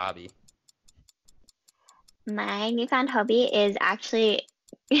newfound hobby? My newfound hobby is actually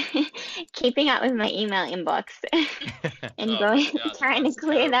keeping up with my email inbox and Oh going my God, trying to that's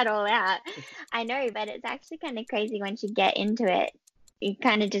clear terrible. that all out. I know, but it's actually kind of crazy once you get into it. You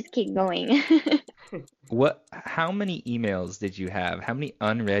kind of just keep going. How many emails did you have? How many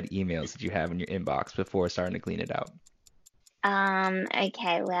unread emails did you have in your inbox before starting to clean it out?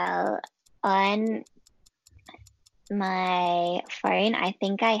 Okay, well, on my phone, I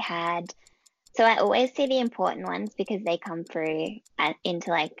think I had, so I always see the important ones because they come through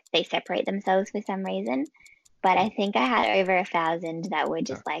into like, they separate themselves for some reason. But I think I had over 1,000 that were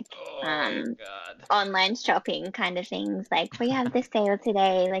just like Oh God. online shopping kind of things, like we have this sale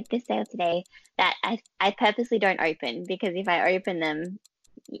today, like this sale today, that I purposely don't open because if I open them,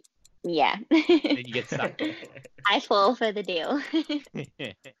 yeah, Then you get sucked in. I fall for the deal.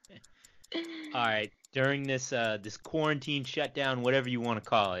 All right. During this quarantine shutdown, whatever you want to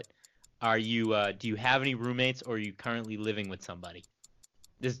call it, do you have any roommates or are you currently living with somebody?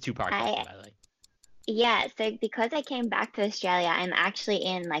 This is a two-part question, by the way. Yeah, so because I came back to Australia, I'm actually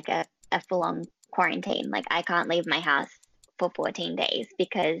in like a full-on quarantine. Like I can't leave my house for 14 days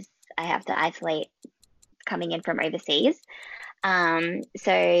because I have to isolate coming in from overseas.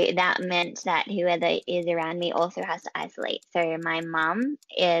 So that meant that whoever is around me also has to isolate. So my mum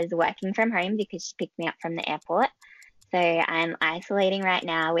is working from home because she picked me up from the airport. So I'm isolating right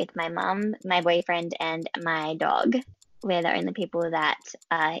now with my mum, my boyfriend, and my dog. We're the only people that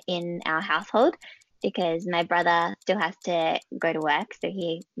are in our household because my brother still has to go to work. So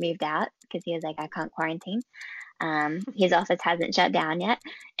he moved out because he was like, I can't quarantine. His office hasn't shut down yet.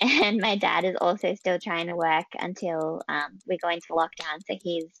 And my dad is also still trying to work until we go into lockdown. So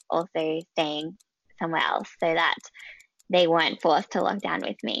he's also staying somewhere else so that they weren't forced to lock down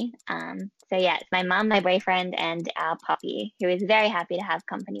with me. So yeah, it's my mum, my boyfriend, and our puppy, who is very happy to have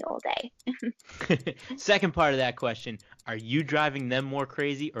company all day. Second part of that question, are you driving them more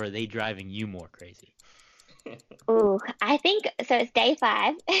crazy or are they driving you more crazy? Ooh, I think so. It's day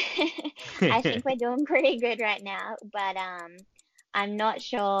 5. I think we're doing pretty good right now, but I'm not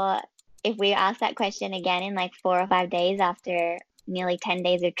sure if we ask that question again in like 4 or 5 days after nearly 10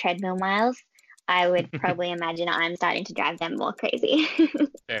 days of treadmill miles. I would probably imagine I'm starting to drive them more crazy.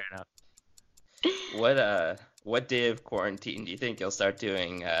 Fair enough. What day of quarantine do you think you'll start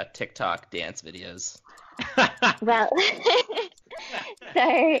doing TikTok dance videos? Well,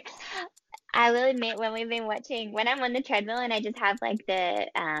 so I will admit when I'm on the treadmill and I just have like the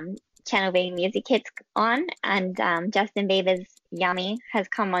Channel V music hits on and Justin Bieber's Yummy has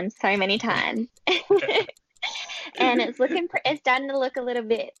come on so many times. And it's starting to look a little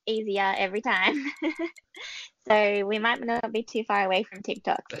bit easier every time. So we might not be too far away from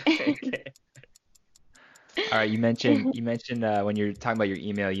TikTok. Okay. All right, you mentioned when you're talking about your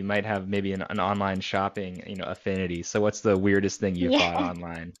email, you might have maybe an online shopping, affinity. So what's the weirdest thing you've bought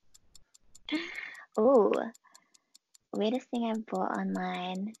online? Ooh, weirdest thing I've bought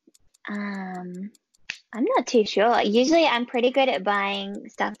online. I'm not too sure. Usually I'm pretty good at buying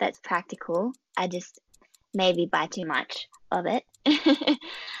stuff that's practical. I just maybe buy too much of it.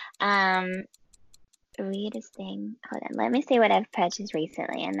 Um, weirdest thing. Hold on, let me see what I've purchased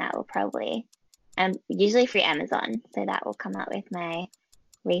recently, and that will probably usually through Amazon, so that will come up with my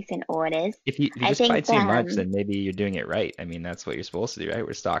recent orders. If you I just buy think too much, then maybe you're doing it right. I mean, that's what you're supposed to do, right?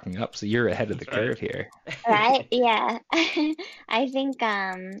 We're stocking up, so you're ahead of the That's right. curve here. right, yeah. I think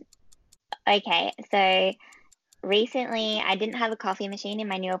okay, so recently I didn't have a coffee machine in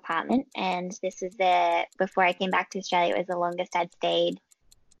my new apartment, and this was the before I came back to Australia. It was the longest I'd stayed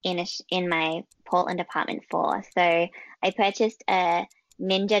in my Portland apartment for. So I purchased a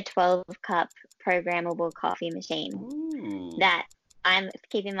Ninja 12 cup programmable coffee machine Ooh. that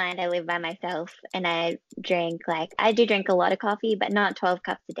keep in mind I live by myself and I do drink a lot of coffee, but not 12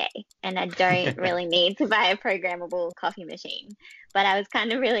 cups a day. And I don't really need to buy a programmable coffee machine. But I was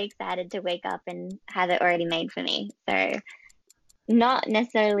kind of really excited to wake up and have it already made for me. So not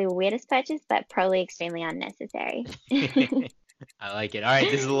necessarily the weirdest purchase, but probably extremely unnecessary. I like it. All right,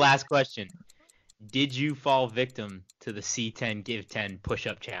 this is the last question. Did you fall victim to the C10 Give 10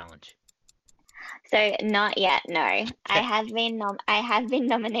 push-up challenge? So not yet, no. I have been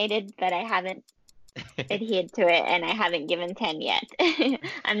nominated, but I haven't adhered to it, and I haven't given 10 yet.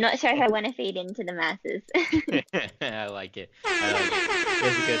 I'm not sure I want to feed into the masses. I like it. I like it.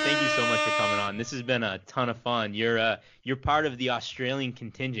 Jessica, thank you so much for coming on. This has been a ton of fun. You're part of the Australian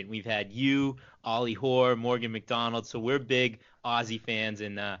contingent. We've had you, Ollie Hoare, Morgan McDonald. So we're big Aussie fans,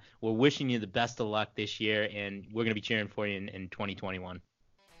 and we're wishing you the best of luck this year, and we're gonna be cheering for you in 2021.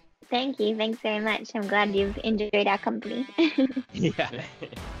 Thank you. Thanks very much. I'm glad you've enjoyed our company. Yeah.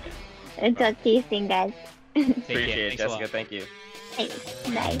 I'll talk to you soon, guys. Take Appreciate care. it, Thanks a lot. Jessica. Thank you. Thanks.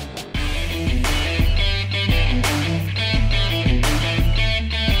 Bye.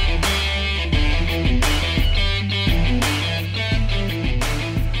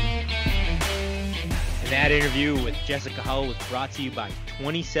 And that interview with Jessica Hull was brought to you by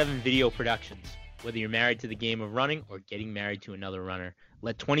 27 Video Productions. Whether you're married to the game of running or getting married to another runner,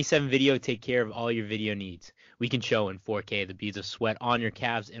 let 27 Video take care of all your video needs. We can show in 4K the beads of sweat on your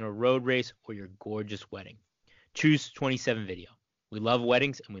calves in a road race or your gorgeous wedding. Choose 27 Video. We love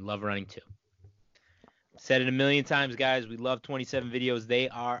weddings and we love running too. Said it a million times, guys. We love 27 Videos. They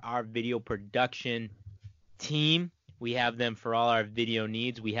are our video production team. We have them for all our video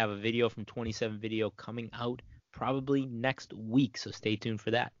needs. We have a video from 27 Video coming out probably next week, so stay tuned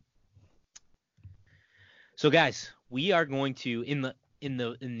for that. So, guys, we are going to in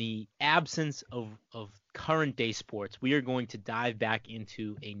the absence of current day sports, we are going to dive back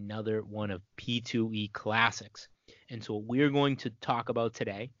into another one of P2E classics. And so what we're going to talk about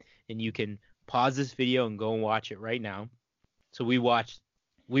today, and you can pause this video and go and watch it right now. So we watched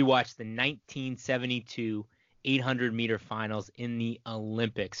the 1972 800-meter finals in the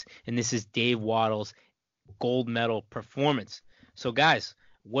Olympics, and this is Dave Wattle's gold medal performance. So, guys,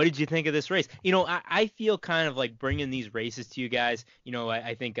 what did you think of this race? You know, I feel kind of like bringing these races to you guys. You know,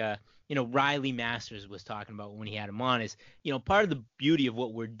 I think, Riley Masters was talking about when he had him on is, part of the beauty of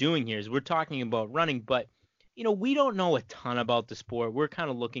what we're doing here is we're talking about running, but, we don't know a ton about the sport. We're kind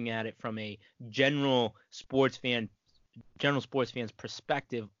of looking at it from a general sports fan's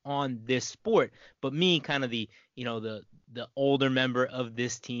perspective on this sport. But me, kind of the older member of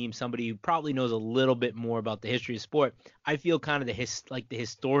this team, somebody who probably knows a little bit more about the history of sport, I feel kind of the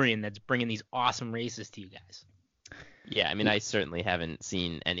historian that's bringing these awesome races to you guys. Yeah, I mean, I certainly haven't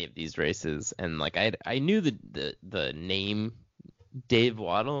seen any of these races, and like I knew the name Dave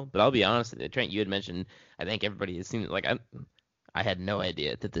Waddle, but I'll be honest with you, Trent, you had mentioned, I think everybody has seen it. Like I had no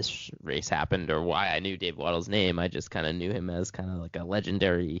idea that this race happened or why I knew Dave Waddle's name. I just kind of knew him as kind of like a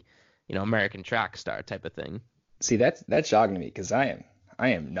legendary, American track star type of thing. See, that's shocking to me because I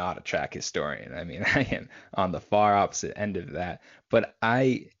am not a track historian. I mean, I am on the far opposite end of that. But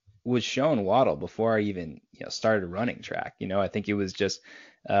I was shown Waddle before I even started running track. I think it was just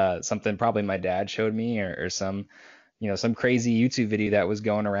something probably my dad showed me or some crazy YouTube video that was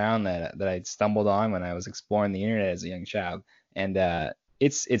going around that I stumbled on when I was exploring the internet as a young child. And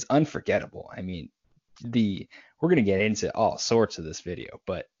it's unforgettable. I mean, we're gonna get into all sorts of this video,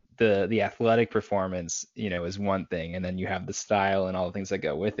 but the athletic performance, is one thing, and then you have the style and all the things that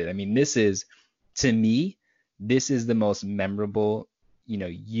go with it. I mean, to me, this is the most memorable,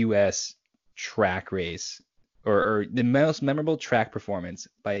 U.S. track race or the most memorable track performance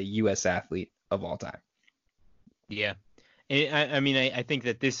by a U.S. athlete of all time. Yeah, I mean, I think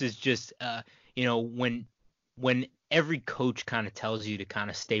that this is just, when every coach kind of tells you to kind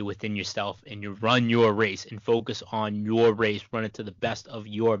of stay within yourself and you run your race and focus on your race, run it to the best of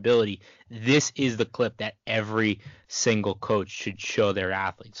your ability. This is the clip that every single coach should show their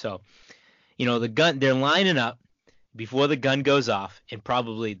athletes. So, they're lining up before the gun goes off, and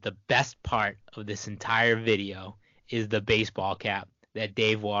probably the best part of this entire video is the baseball cap that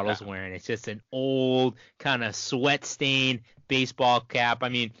Dave Waddle's wearing. It's just an old kind of sweat-stained baseball cap. I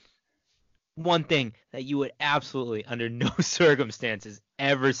mean, one thing that you would absolutely, under no circumstances,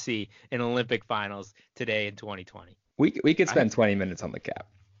 ever see in Olympic finals today in 2020. We could spend 20 minutes on the cap.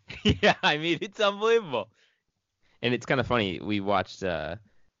 Yeah, I mean, it's unbelievable. And it's kind of funny. We watched the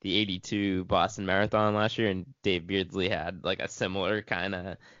 82 Boston Marathon last year, and Dave Beardsley had like a similar kind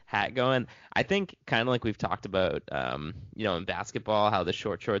of hat going. I think kind of like we've talked about, in basketball, how the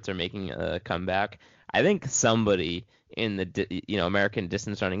short shorts are making a comeback. I think somebody in the American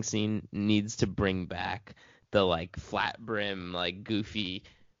distance running scene needs to bring back the like flat brim, like goofy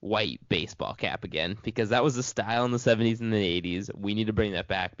white baseball cap again, because that was the style in the 70s and the 80s. We need to bring that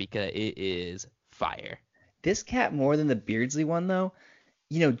back because it is fire. This cap, more than the Beardsley one though,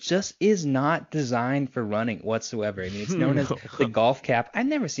 just is not designed for running whatsoever. I mean, it's known as the golf cap. I've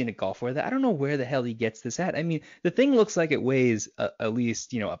never seen a golf wear that. I don't know where the hell he gets this at. I mean, the thing looks like it weighs at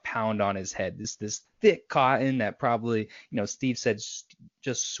least, a pound on his head. This thick cotton that probably, Steve said,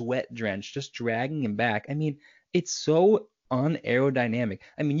 just sweat drenched, just dragging him back. I mean, it's so unaerodynamic.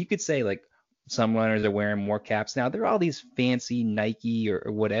 I mean, you could say like some runners are wearing more caps now. There are all these fancy Nike or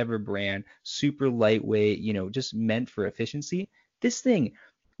whatever brand, super lightweight, just meant for efficiency. This thing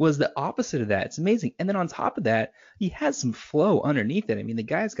was the opposite of that. It's amazing. And then on top of that, he has some flow underneath it. I mean, the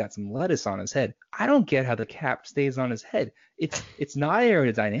guy's got some lettuce on his head. I don't get how the cap stays on his head. It's not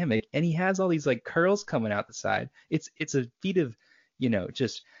aerodynamic, and he has all these like curls coming out the side. It's a feat of,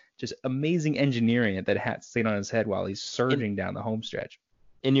 just amazing engineering that hat stayed on his head while he's surging down the home stretch.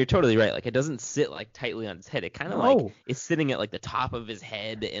 And you're totally right. Like, it doesn't sit like tightly on his head. It kind of like is sitting at like the top of his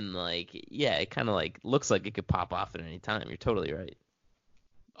head, and like, yeah, it kind of like looks like it could pop off at any time. You're totally right.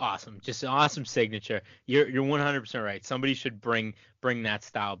 Awesome. Just an awesome signature. You're 100% right. Somebody should bring that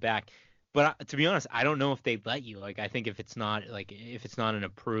style back. But to be honest, I don't know if they'd let you. Like, I think if it's not an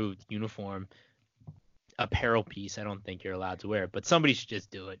approved uniform apparel piece, I don't think you're allowed to wear it. But somebody should just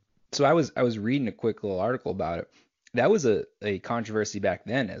do it. So I was reading a quick little article about it. That was a controversy back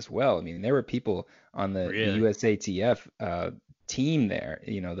then as well. I mean, there were people on the USATF team there,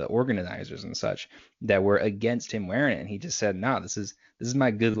 the organizers and such, that were against him wearing it. And he just said, no, this is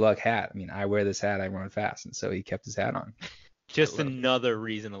my good luck hat. I mean, I wear this hat, I run fast. And so he kept his hat on. Just another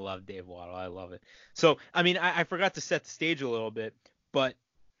reason to love Dave Waddle. I love it. So, I mean, I forgot to set the stage a little bit, but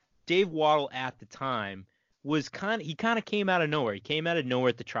Dave Waddle at the time was he kind of came out of nowhere. He came out of nowhere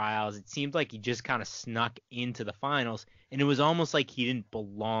at the trials. It seemed like he just kind of snuck into the finals, and it was almost like he didn't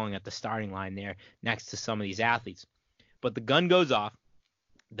belong at the starting line there next to some of these athletes. But the gun goes off,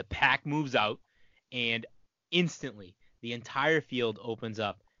 the pack moves out, and instantly the entire field opens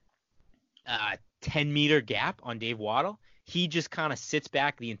up a 10-meter gap on Dave Waddle. He just kind of sits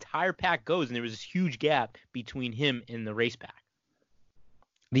back. The entire pack goes, and there was this huge gap between him and the race pack.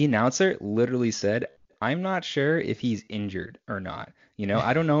 The announcer literally said, I'm not sure if he's injured or not.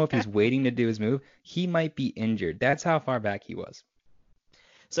 I don't know if he's waiting to do his move. He might be injured. That's how far back he was.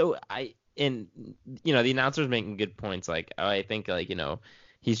 So the announcer's making good points. Like, I think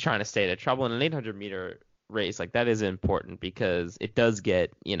he's trying to stay out of trouble in an 800-meter race. Like, that is important because it does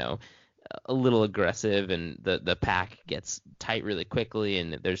get, a little aggressive, and the pack gets tight really quickly,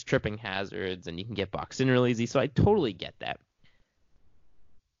 and there's tripping hazards, and you can get boxed in really easy. So I totally get that.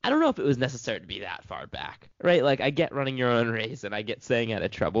 I don't know if it was necessary to be that far back, right? Like, I get running your own race, and I get staying out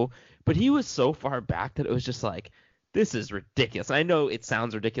of trouble, but he was so far back that it was just like, this is ridiculous. And I know it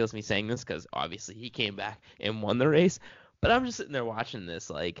sounds ridiculous me saying this because obviously he came back and won the race, but I'm just sitting there watching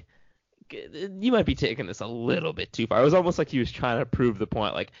this like, you might be taking this a little bit too far. It was almost like he was trying to prove the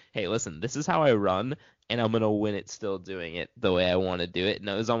point, like, hey, listen, this is how I run, and I'm going to win it still doing it the way I want to do it. And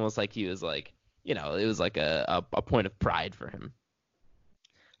it was almost like he was like, it was like a point of pride for him.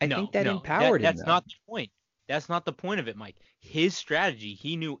 I think that empowered him. That's not the point. That's not the point of it, Mike. His strategy,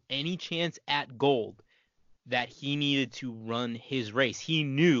 he knew any chance at gold that he needed to run his race. He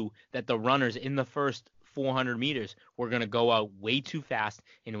knew that the runners in the first 400 meters were going to go out way too fast,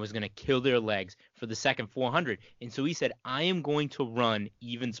 and it was going to kill their legs for the second 400. And so he said, I am going to run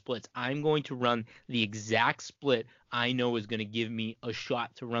even splits. I'm going to run the exact split I know is going to give me a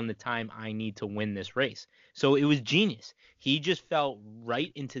shot to run the time I need to win this race. So it was genius. He just fell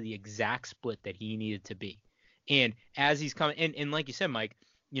right into the exact split that he needed to be. And as he's coming, and like you said, Mike,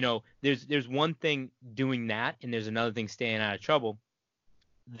 there's one thing doing that, and there's another thing staying out of trouble.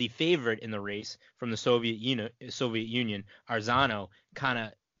 The favorite in the race from the Soviet Union, Arzano, kind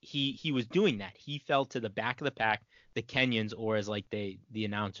of he was doing that. He fell to the back of the pack. The Kenyans, or as like the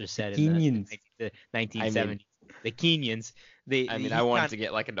announcer said in the 1970s, the Kenyans. I wanted to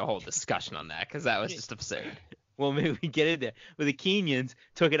get like into a whole discussion on that because that was just absurd. Well, maybe we get in there. But the Kenyans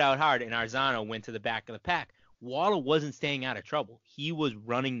took it out hard, and Arzano went to the back of the pack. Waddle wasn't staying out of trouble. He was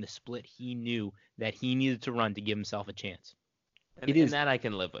running the split. He knew that he needed to run to give himself a chance. And that I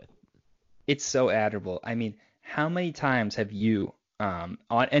can live with. It's so admirable. I mean, how many times have you, on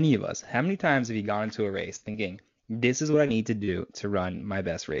any of us, how many times have you gone into a race thinking, this is what I need to do to run my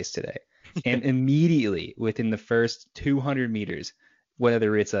best race today? And immediately within the first 200 meters,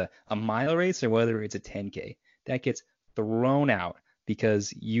 whether it's a mile race or whether it's a 10K, that gets thrown out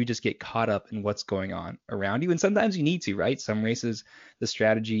because you just get caught up in what's going on around you. And sometimes you need to, right? Some races, the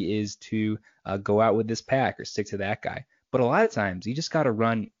strategy is to go out with this pack or stick to that guy. But a lot of times you just got to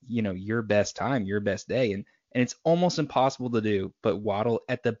run, your best time, your best day. And it's almost impossible to do. But Waddle,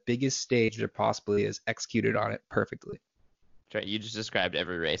 at the biggest stage there possibly is, executed on it perfectly. That's right. You just described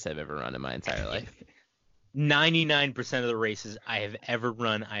every race I've ever run in my entire life. 99% of the races I have ever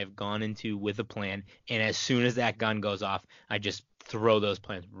run, I have gone into with a plan. And as soon as that gun goes off, I just throw those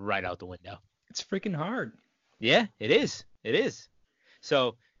plans right out the window. It's freaking hard. Yeah, it is. It is.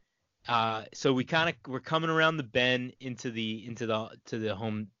 So we're coming around the bend into the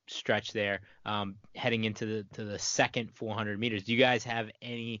home stretch there, heading into the second 400 meters. Do you guys have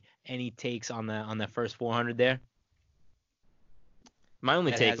any takes on the first 400 there? My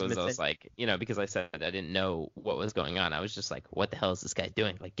only take was like, because I said I didn't know what was going on. I was just like, what the hell is this guy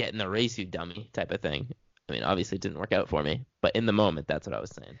doing? Like, get in the race, you dummy, type of thing. I mean, obviously it didn't work out for me, but in the moment, that's what I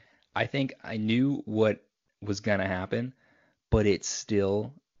was saying. I think I knew what was gonna happen, but it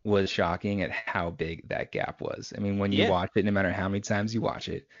still was shocking at how big that gap was. I mean, when you watch it, no matter how many times you watch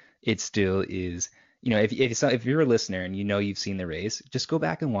it, it still is. If you're a listener and you've seen the race, just go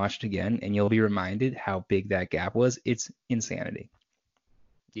back and watch it again, and you'll be reminded how big that gap was. It's insanity.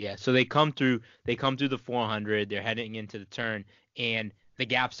 Yeah. So they come through the 400. They're heading into the turn, and the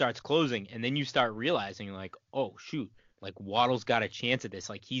gap starts closing, and then you start realizing like, oh shoot, like Waddle's got a chance at this.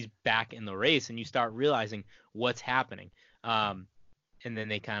 Like he's back in the race, and you start realizing what's happening. And then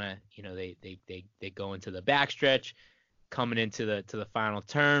they kind of, they go into the backstretch, coming into the final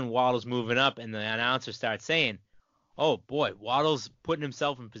turn. Waddle's moving up, and the announcer starts saying, "Oh boy, Waddle's putting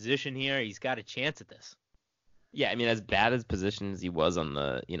himself in position here. He's got a chance at this." Yeah, I mean, as bad as position as he was on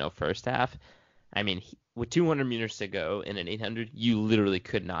the first half, I mean, with 200 meters to go in an 800, you literally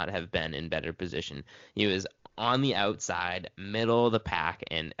could not have been in better position. He was on the outside, middle of the pack,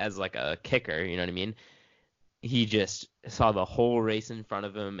 and as like a kicker, you know what I mean? He just saw the whole race in front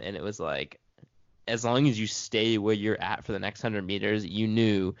of him, and it was like, as long as you stay where you're at for the next 100 meters, you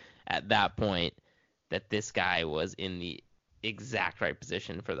knew at that point that this guy was in the exact right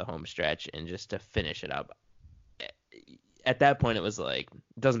position for the home stretch and just to finish it up. At that point, it was like,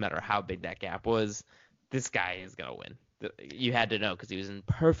 it doesn't matter how big that gap was, this guy is going to win. You had to know because he was in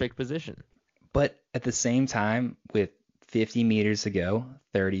perfect position. But at the same time, with 50 meters to go,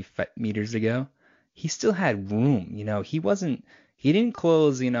 30 meters to go, he still had room. He didn't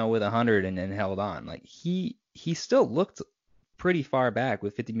close, with 100 and then held on. Like he still looked pretty far back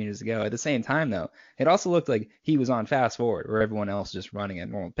with 50 meters to go. At the same time, though, it also looked like he was on fast forward where everyone else just running at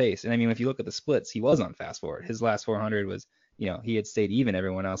normal pace. And I mean, if you look at the splits, he was on fast forward. His last 400 was, he had stayed even.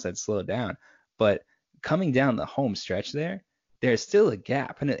 Everyone else had slowed down. But coming down the home stretch there's still a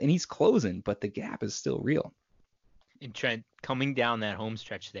gap, and he's closing, but the gap is still real. And Trent, coming down that home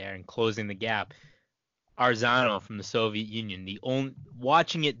stretch there and closing the gap, Arzano from the Soviet Union,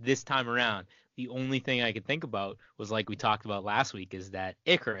 watching it this time around, the only thing I could think about was, like we talked about last week, is that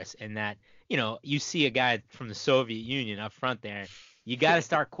Icarus, and that, you see a guy from the Soviet Union up front there, you got to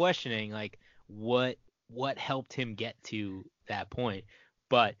start questioning, like, what helped him get to that point.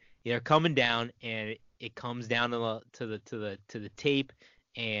 But they're coming down, and it comes down to the tape,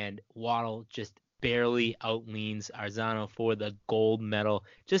 and Waddle just barely outleans Arzano for the gold medal.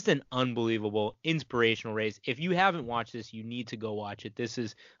 Just an unbelievable, inspirational race. If you haven't watched this, you need to go watch it. This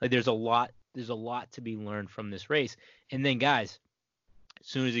is like, there's a lot to be learned from this race. And then, guys, as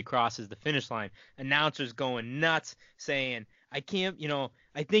soon as he crosses the finish line, announcers going nuts, saying, I can't,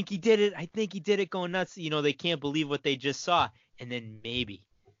 I think he did it, going nuts. They can't believe what they just saw. And then maybe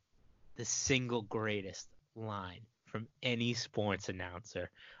the single greatest line from any sports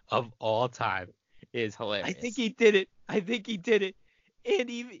announcer of all time is, hilarious. I think he did it. And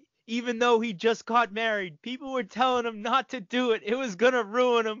even though he just got married. People were telling him not to do it. It was going to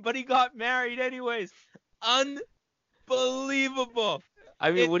ruin him, but he got married anyways. Unbelievable.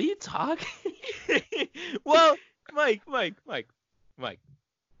 I mean, what are you talking? Well, Mike,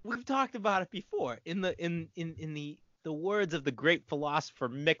 we've talked about it before. In the words of the great philosopher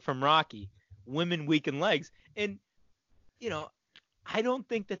Mick from Rocky, women weaken legs. And, I don't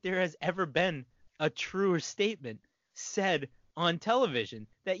think that there has ever been a truer statement said on television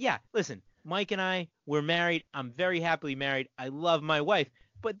that, yeah, listen, Mike and I were married. I'm very happily married. I love my wife.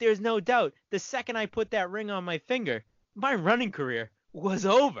 But there's no doubt the second I put that ring on my finger, my running career was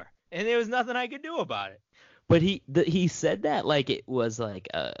over. And there was nothing I could do about it. But he said that like it was like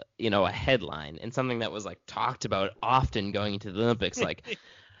a headline and something that was like talked about often going into the Olympics. Like,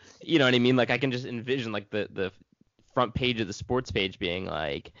 you know what I mean? Like I can just envision like the front page of the sports page being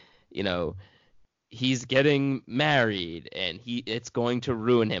like, he's getting married and it's going to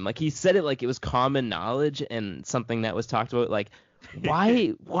ruin him. Like he said it like it was common knowledge and something that was talked about. Like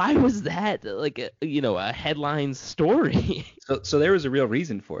why was that like a headline story? So there was a real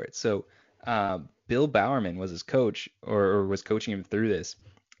reason for it. So Bill Bowerman was his coach or was coaching him through this,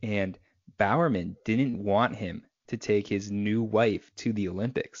 and Bowerman didn't want him to take his new wife to the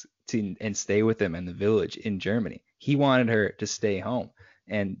Olympics and stay with him in the village in Germany. He wanted her to stay home,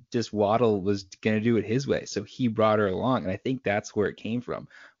 and just Waddle was going to do it his way. So he brought her along, and I think that's where it came from,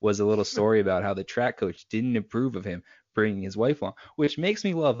 was a little story about how the track coach didn't approve of him bringing his wife along, which makes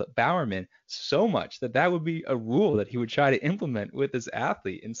me love Bowerman so much that would be a rule that he would try to implement with his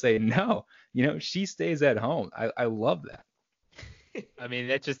athlete and say, no, she stays at home. I love that. I mean,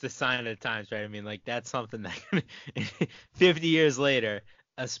 that's just a sign of the times, right? I mean, like that's something that 50 years later,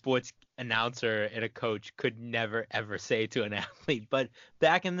 a sports announcer and a coach could never, ever say to an athlete. But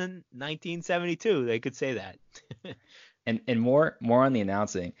back in the 1972, they could say that. and more on the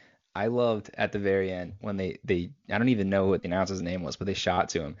announcing. I loved at the very end when they I don't even know what the announcer's name was, but they shot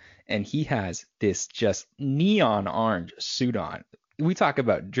to him and he has this just neon orange suit on. We talk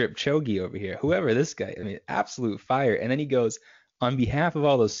about drip chogi over here. Whoever this guy, I mean, absolute fire. And then he goes, on behalf of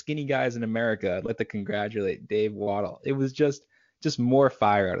all those skinny guys in America, I'd like to congratulate Dave Waddle. It was just more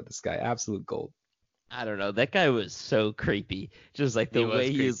fire out of this guy. Absolute gold. I don't know. That guy was so creepy. Just like the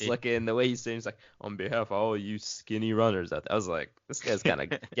way he was looking, the way he's saying, he's like, on behalf of all you skinny runners out there. I was like, this guy's kind of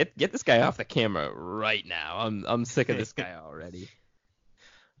get this guy off the camera right now. I'm sick of this guy already.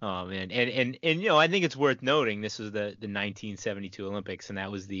 Oh man, and I think it's worth noting this was the 1972 Olympics, and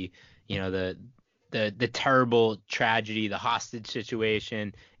that was the terrible tragedy, the hostage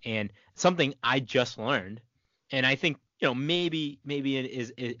situation, and something I just learned, and I think. Maybe it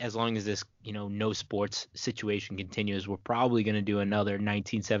is as long as this, no sports situation continues, we're probably going to do another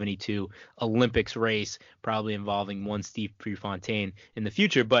 1972 Olympics race, probably involving one Steve Prefontaine in the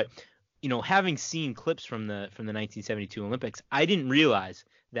future. But, having seen clips from the 1972 Olympics, I didn't realize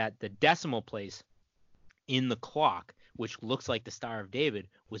that the decimal place in the clock, which looks like the Star of David,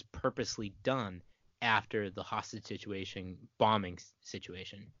 was purposely done after the hostage situation, bombing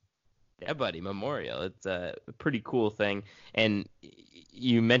situation. Yeah, buddy, memorial. It's a pretty cool thing. And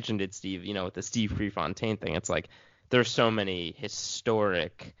you mentioned it, Steve, with the Steve Prefontaine thing. It's like there's so many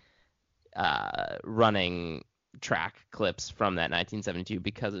historic running track clips from that 1972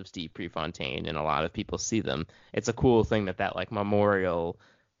 because of Steve Prefontaine, and a lot of people see them. It's a cool thing that like memorial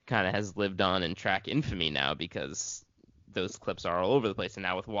kind of has lived on in track infamy now because those clips are all over the place. And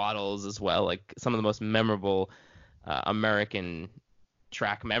now with Waddles as well, like some of the most memorable American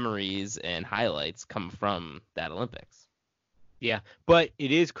track memories and highlights come from that Olympics. Yeah, but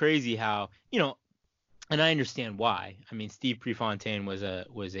it is crazy how, and I understand why. I mean, Steve Prefontaine was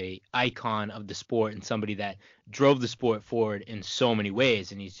a icon of the sport and somebody that drove the sport forward in so many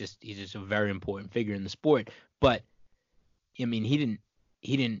ways, and he's just a very important figure in the sport. But I mean, he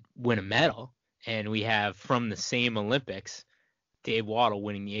didn't win a medal, and we have from the same Olympics Dave Waddle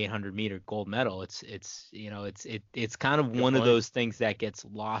winning the 800-meter gold medal. It's kind of one of those things that gets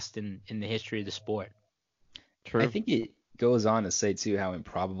lost in the history of the sport. True. I think it goes on to say too how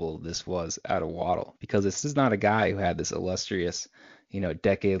improbable this was out of Waddle, because this is not a guy who had this illustrious,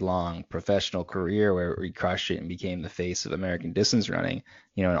 decade-long professional career where he crushed it and became the face of American distance running,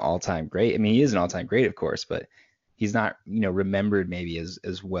 an all-time great. I mean, he is an all-time great, of course, but he's not, remembered maybe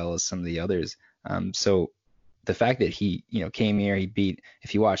as well as some of the others. So the fact that he, came here, he beat,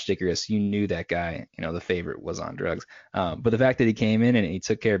 if you watched Icarus, you knew that guy, the favorite was on drugs. But the fact that he came in and he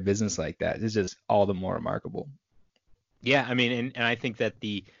took care of business like that is just all the more remarkable. Yeah, I mean, and I think that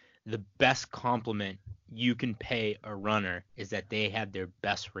the best compliment you can pay a runner is that they had their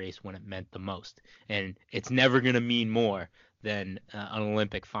best race when it meant the most. And it's never going to mean more than an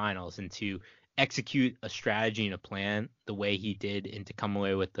Olympic finals, and to execute a strategy and a plan the way he did and to come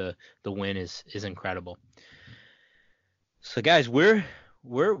away with the win is incredible. So guys, we're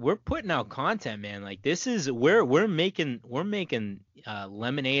putting out content, man. Like this is we're making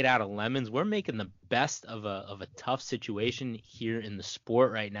lemonade out of lemons. We're making the best of a tough situation here in the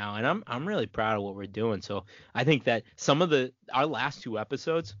sport right now, and I'm really proud of what we're doing. So I think that some of our last 2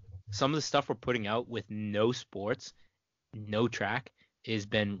 episodes, some of the stuff we're putting out with no sports, no track, has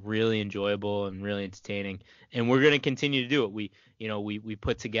been really enjoyable and really entertaining, and we're going to continue to do it. We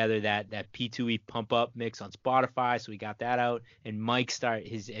put together that P2E pump up mix on Spotify, so we got that out, and Mike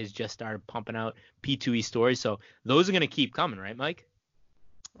has just started pumping out P2E stories, so those are going to keep coming, right, Mike?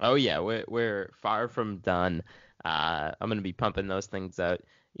 Oh yeah, we're far from done. I'm going to be pumping those things out,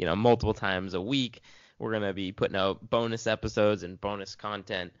 multiple times a week. We're going to be putting out bonus episodes and bonus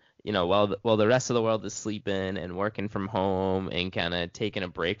content, while the rest of the world is sleeping and working from home and kind of taking a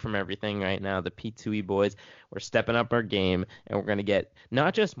break from everything right now. The P2E boys, we're stepping up our game, and we're going to get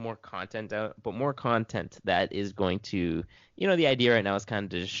not just more content out, but more content that is going to, the idea right now is kind of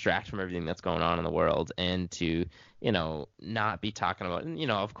to distract from everything that's going on in the world and to, not be talking about,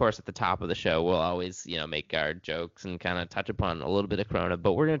 and, of course, at the top of the show, we'll always, make our jokes and kind of touch upon a little bit of Corona,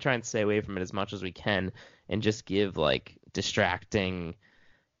 but we're going to try and stay away from it as much as we can and just give like distracting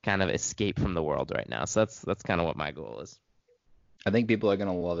kind of escape from the world right now. So that's kind of what my goal is. I think people are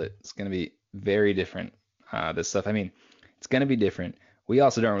gonna love it. It's gonna be very different. This stuff. I mean, it's gonna be different. We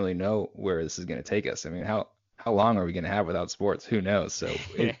also don't really know where this is gonna take us. I mean, how long are we gonna have without sports? Who knows? So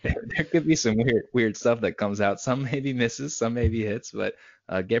there could be some weird stuff that comes out. Some maybe misses, some maybe hits, but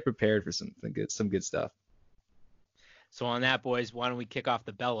get prepared for some good stuff. So on that, boys, why don't we kick off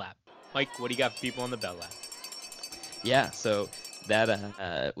the Bell Lap? Mike, what do you got for people on the Bell Lap? Yeah, so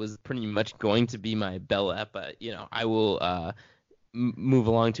that was pretty much going to be my Bell Lap, but I will move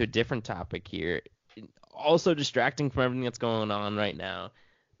along to a different topic here. Also distracting from everything that's going on right now.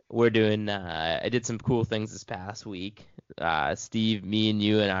 We're doing I did some cool things this past week. Steve, me and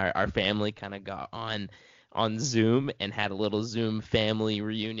you and our family kind of got on Zoom and had a little Zoom family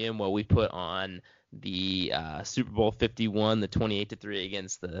reunion where we put on the Super Bowl 51, the 28-3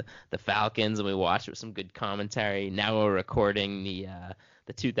 against the Falcons, and we watched it with some good commentary. Now we're recording the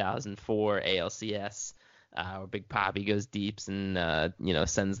 2004 ALCS, where Big Papi goes deeps and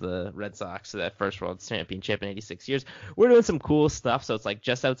sends the Red Sox to that first World Championship in 86 years. We're doing some cool stuff, so it's like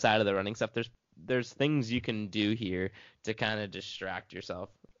just outside of the running stuff. There's things you can do here to kind of distract yourself.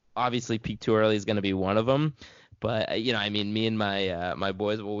 Obviously, Peak Too Early is going to be one of them. But, me and my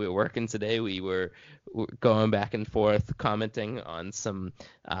boys, while we were working today, we were going back and forth commenting on some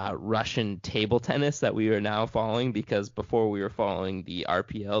Russian table tennis that we are now following, because before we were following the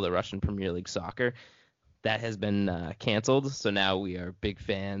RPL, the Russian Premier League Soccer. That has been canceled. So now we are big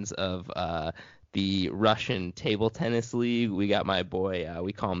fans of the Russian Table Tennis League. We got my boy,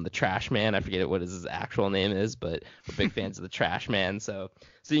 we call him the Trash Man. I forget what his actual name is, but we're big fans of the Trash Man. So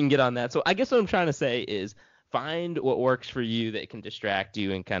you can get on that. So I guess what I'm trying to say is, find what works for you that can distract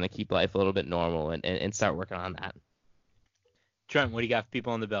you and kind of keep life a little bit normal and start working on that. Trent, what do you got for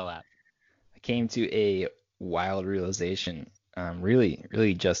people on the Bell App? I came to a wild realization really,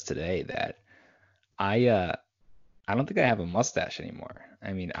 really just today that I don't think I have a mustache anymore.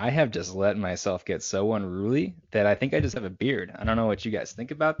 I mean, I have just let myself get so unruly that I think I just have a beard. I don't know what you guys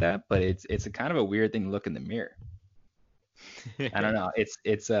think about that, but it's a kind of a weird thing to look in the mirror. I don't know.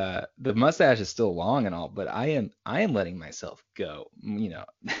 It's the mustache is still long and all, but I am letting myself go.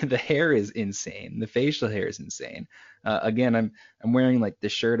 The hair is insane. The facial hair is insane. Again, I'm wearing like the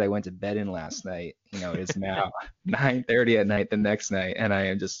shirt I went to bed in last night. It's now 9:30 at night the next night, and I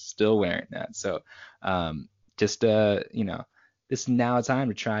am just still wearing that. So, this is now a time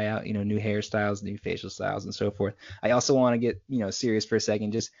to try out, new hairstyles, new facial styles, and so forth. I also want to get, serious for a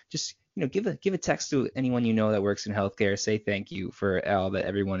second. Just give a text to anyone that works in healthcare. Say thank you for all that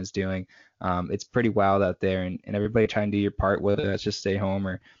everyone is doing. It's pretty wild out there, and everybody try and do your part, whether that's just stay home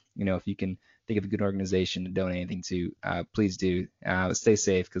or, if you can think of a good organization to donate anything to, please do. Stay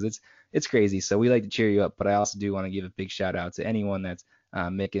safe, because it's crazy. So we like to cheer you up, but I also do want to give a big shout out to anyone that's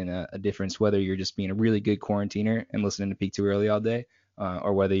making a difference, whether you're just being a really good quarantiner and listening to Peak Too Early all day,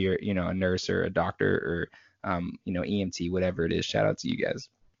 or whether you're, a nurse or a doctor or, EMT, whatever it is. Shout out to you guys.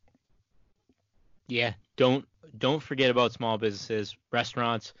 Yeah, don't forget about small businesses,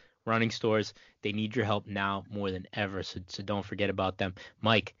 restaurants, running stores. They need your help now more than ever, so don't forget about them.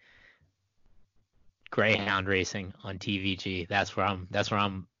 Mike, Greyhound racing on TVG. That's where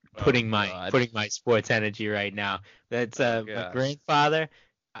I'm putting my sports energy right now. That's my grandfather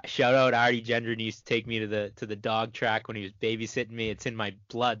Shout out Artie Gendron. He used to take me to the dog track when he was babysitting me. It's in my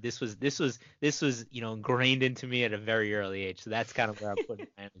blood. This was ingrained into me at a very early age. So that's kind of where I'm putting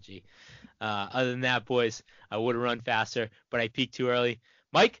my energy. Other than that, boys, I would have run faster, but I peaked too early.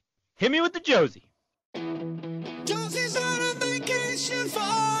 Mike, hit me with the Josie. Josie's on a vacation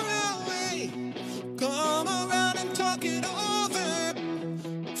far away. Come around and talk it over.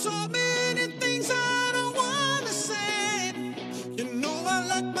 So many things I don't want to say. You know I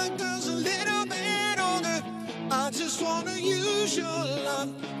like my girls a little bit older. I just want to use your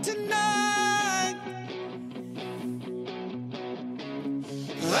love tonight.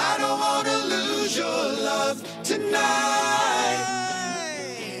 I don't want to lose your love tonight.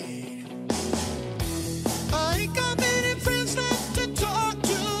 I ain't got many friends left to talk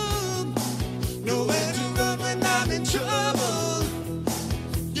to. Nowhere to run when I'm in trouble.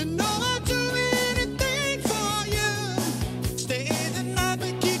 You know I'd do anything for you. Stay the night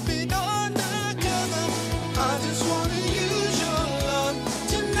but keep it undercover. I just wanna use your love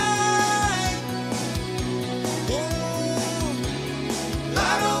tonight. Oh,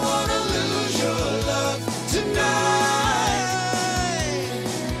 I don't wanna lose your love tonight.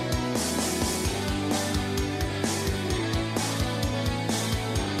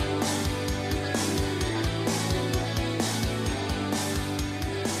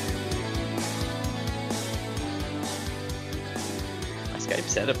 My Skype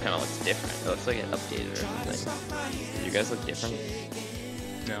setup kind of looks different. It looks like it updated or something. Do you guys look different?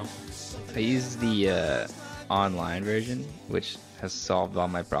 No. I use the online version, which has solved all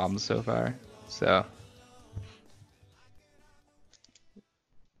my problems so far. So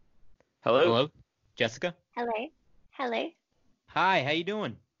Hello, Jessica. Hello. Hello. Hi, how you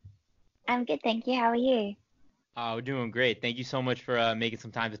doing? I'm good, thank you. How are you? Oh, we're doing great. Thank you so much for making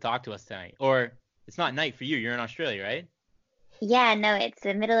some time to talk to us tonight. Or it's not night for you. You're in Australia, right? Yeah, no, it's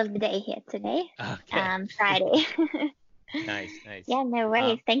the middle of the day here today. Okay. Friday. Nice. Yeah, no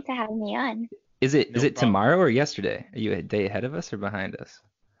worries. Thanks for having me on. is it No problem. tomorrow or yesterday? Are you a day ahead of us or behind us?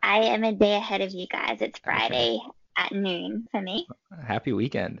 I am a day ahead of you guys. It's Friday at noon for me. Happy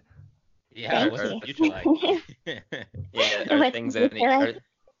weekend. Yeah, Thank what's you. the future like? Yeah. Are What's things the any future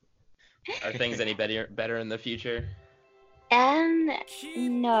are things any better in the future?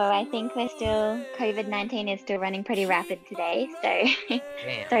 No, I think COVID-19 is still running pretty rapid today, so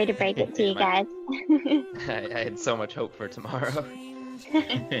Damn. sorry to break it to you guys. I had so much hope for tomorrow.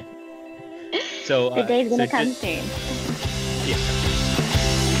 So The day's gonna so come just- soon. yeah.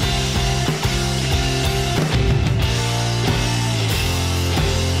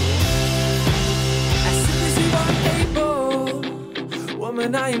 As soon as you are able,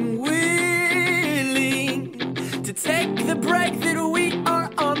 woman, I am willing to take the break that we are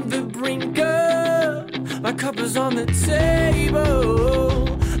on the brink of. My cup is on the table,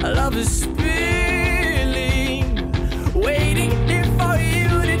 our love is spilling, waiting here for you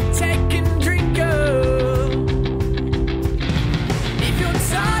to take and drink of. If you're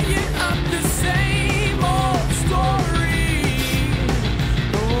tired of the same old story,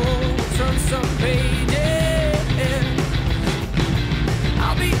 oh, turn some pages.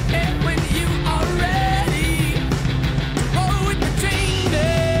 I'll be there when you are ready to roll with the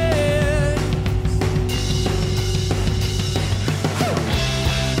changes.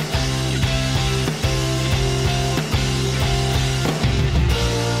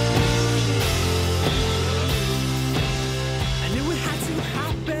 I knew it had to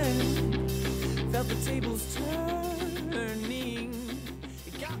happen. Felt the tables turn.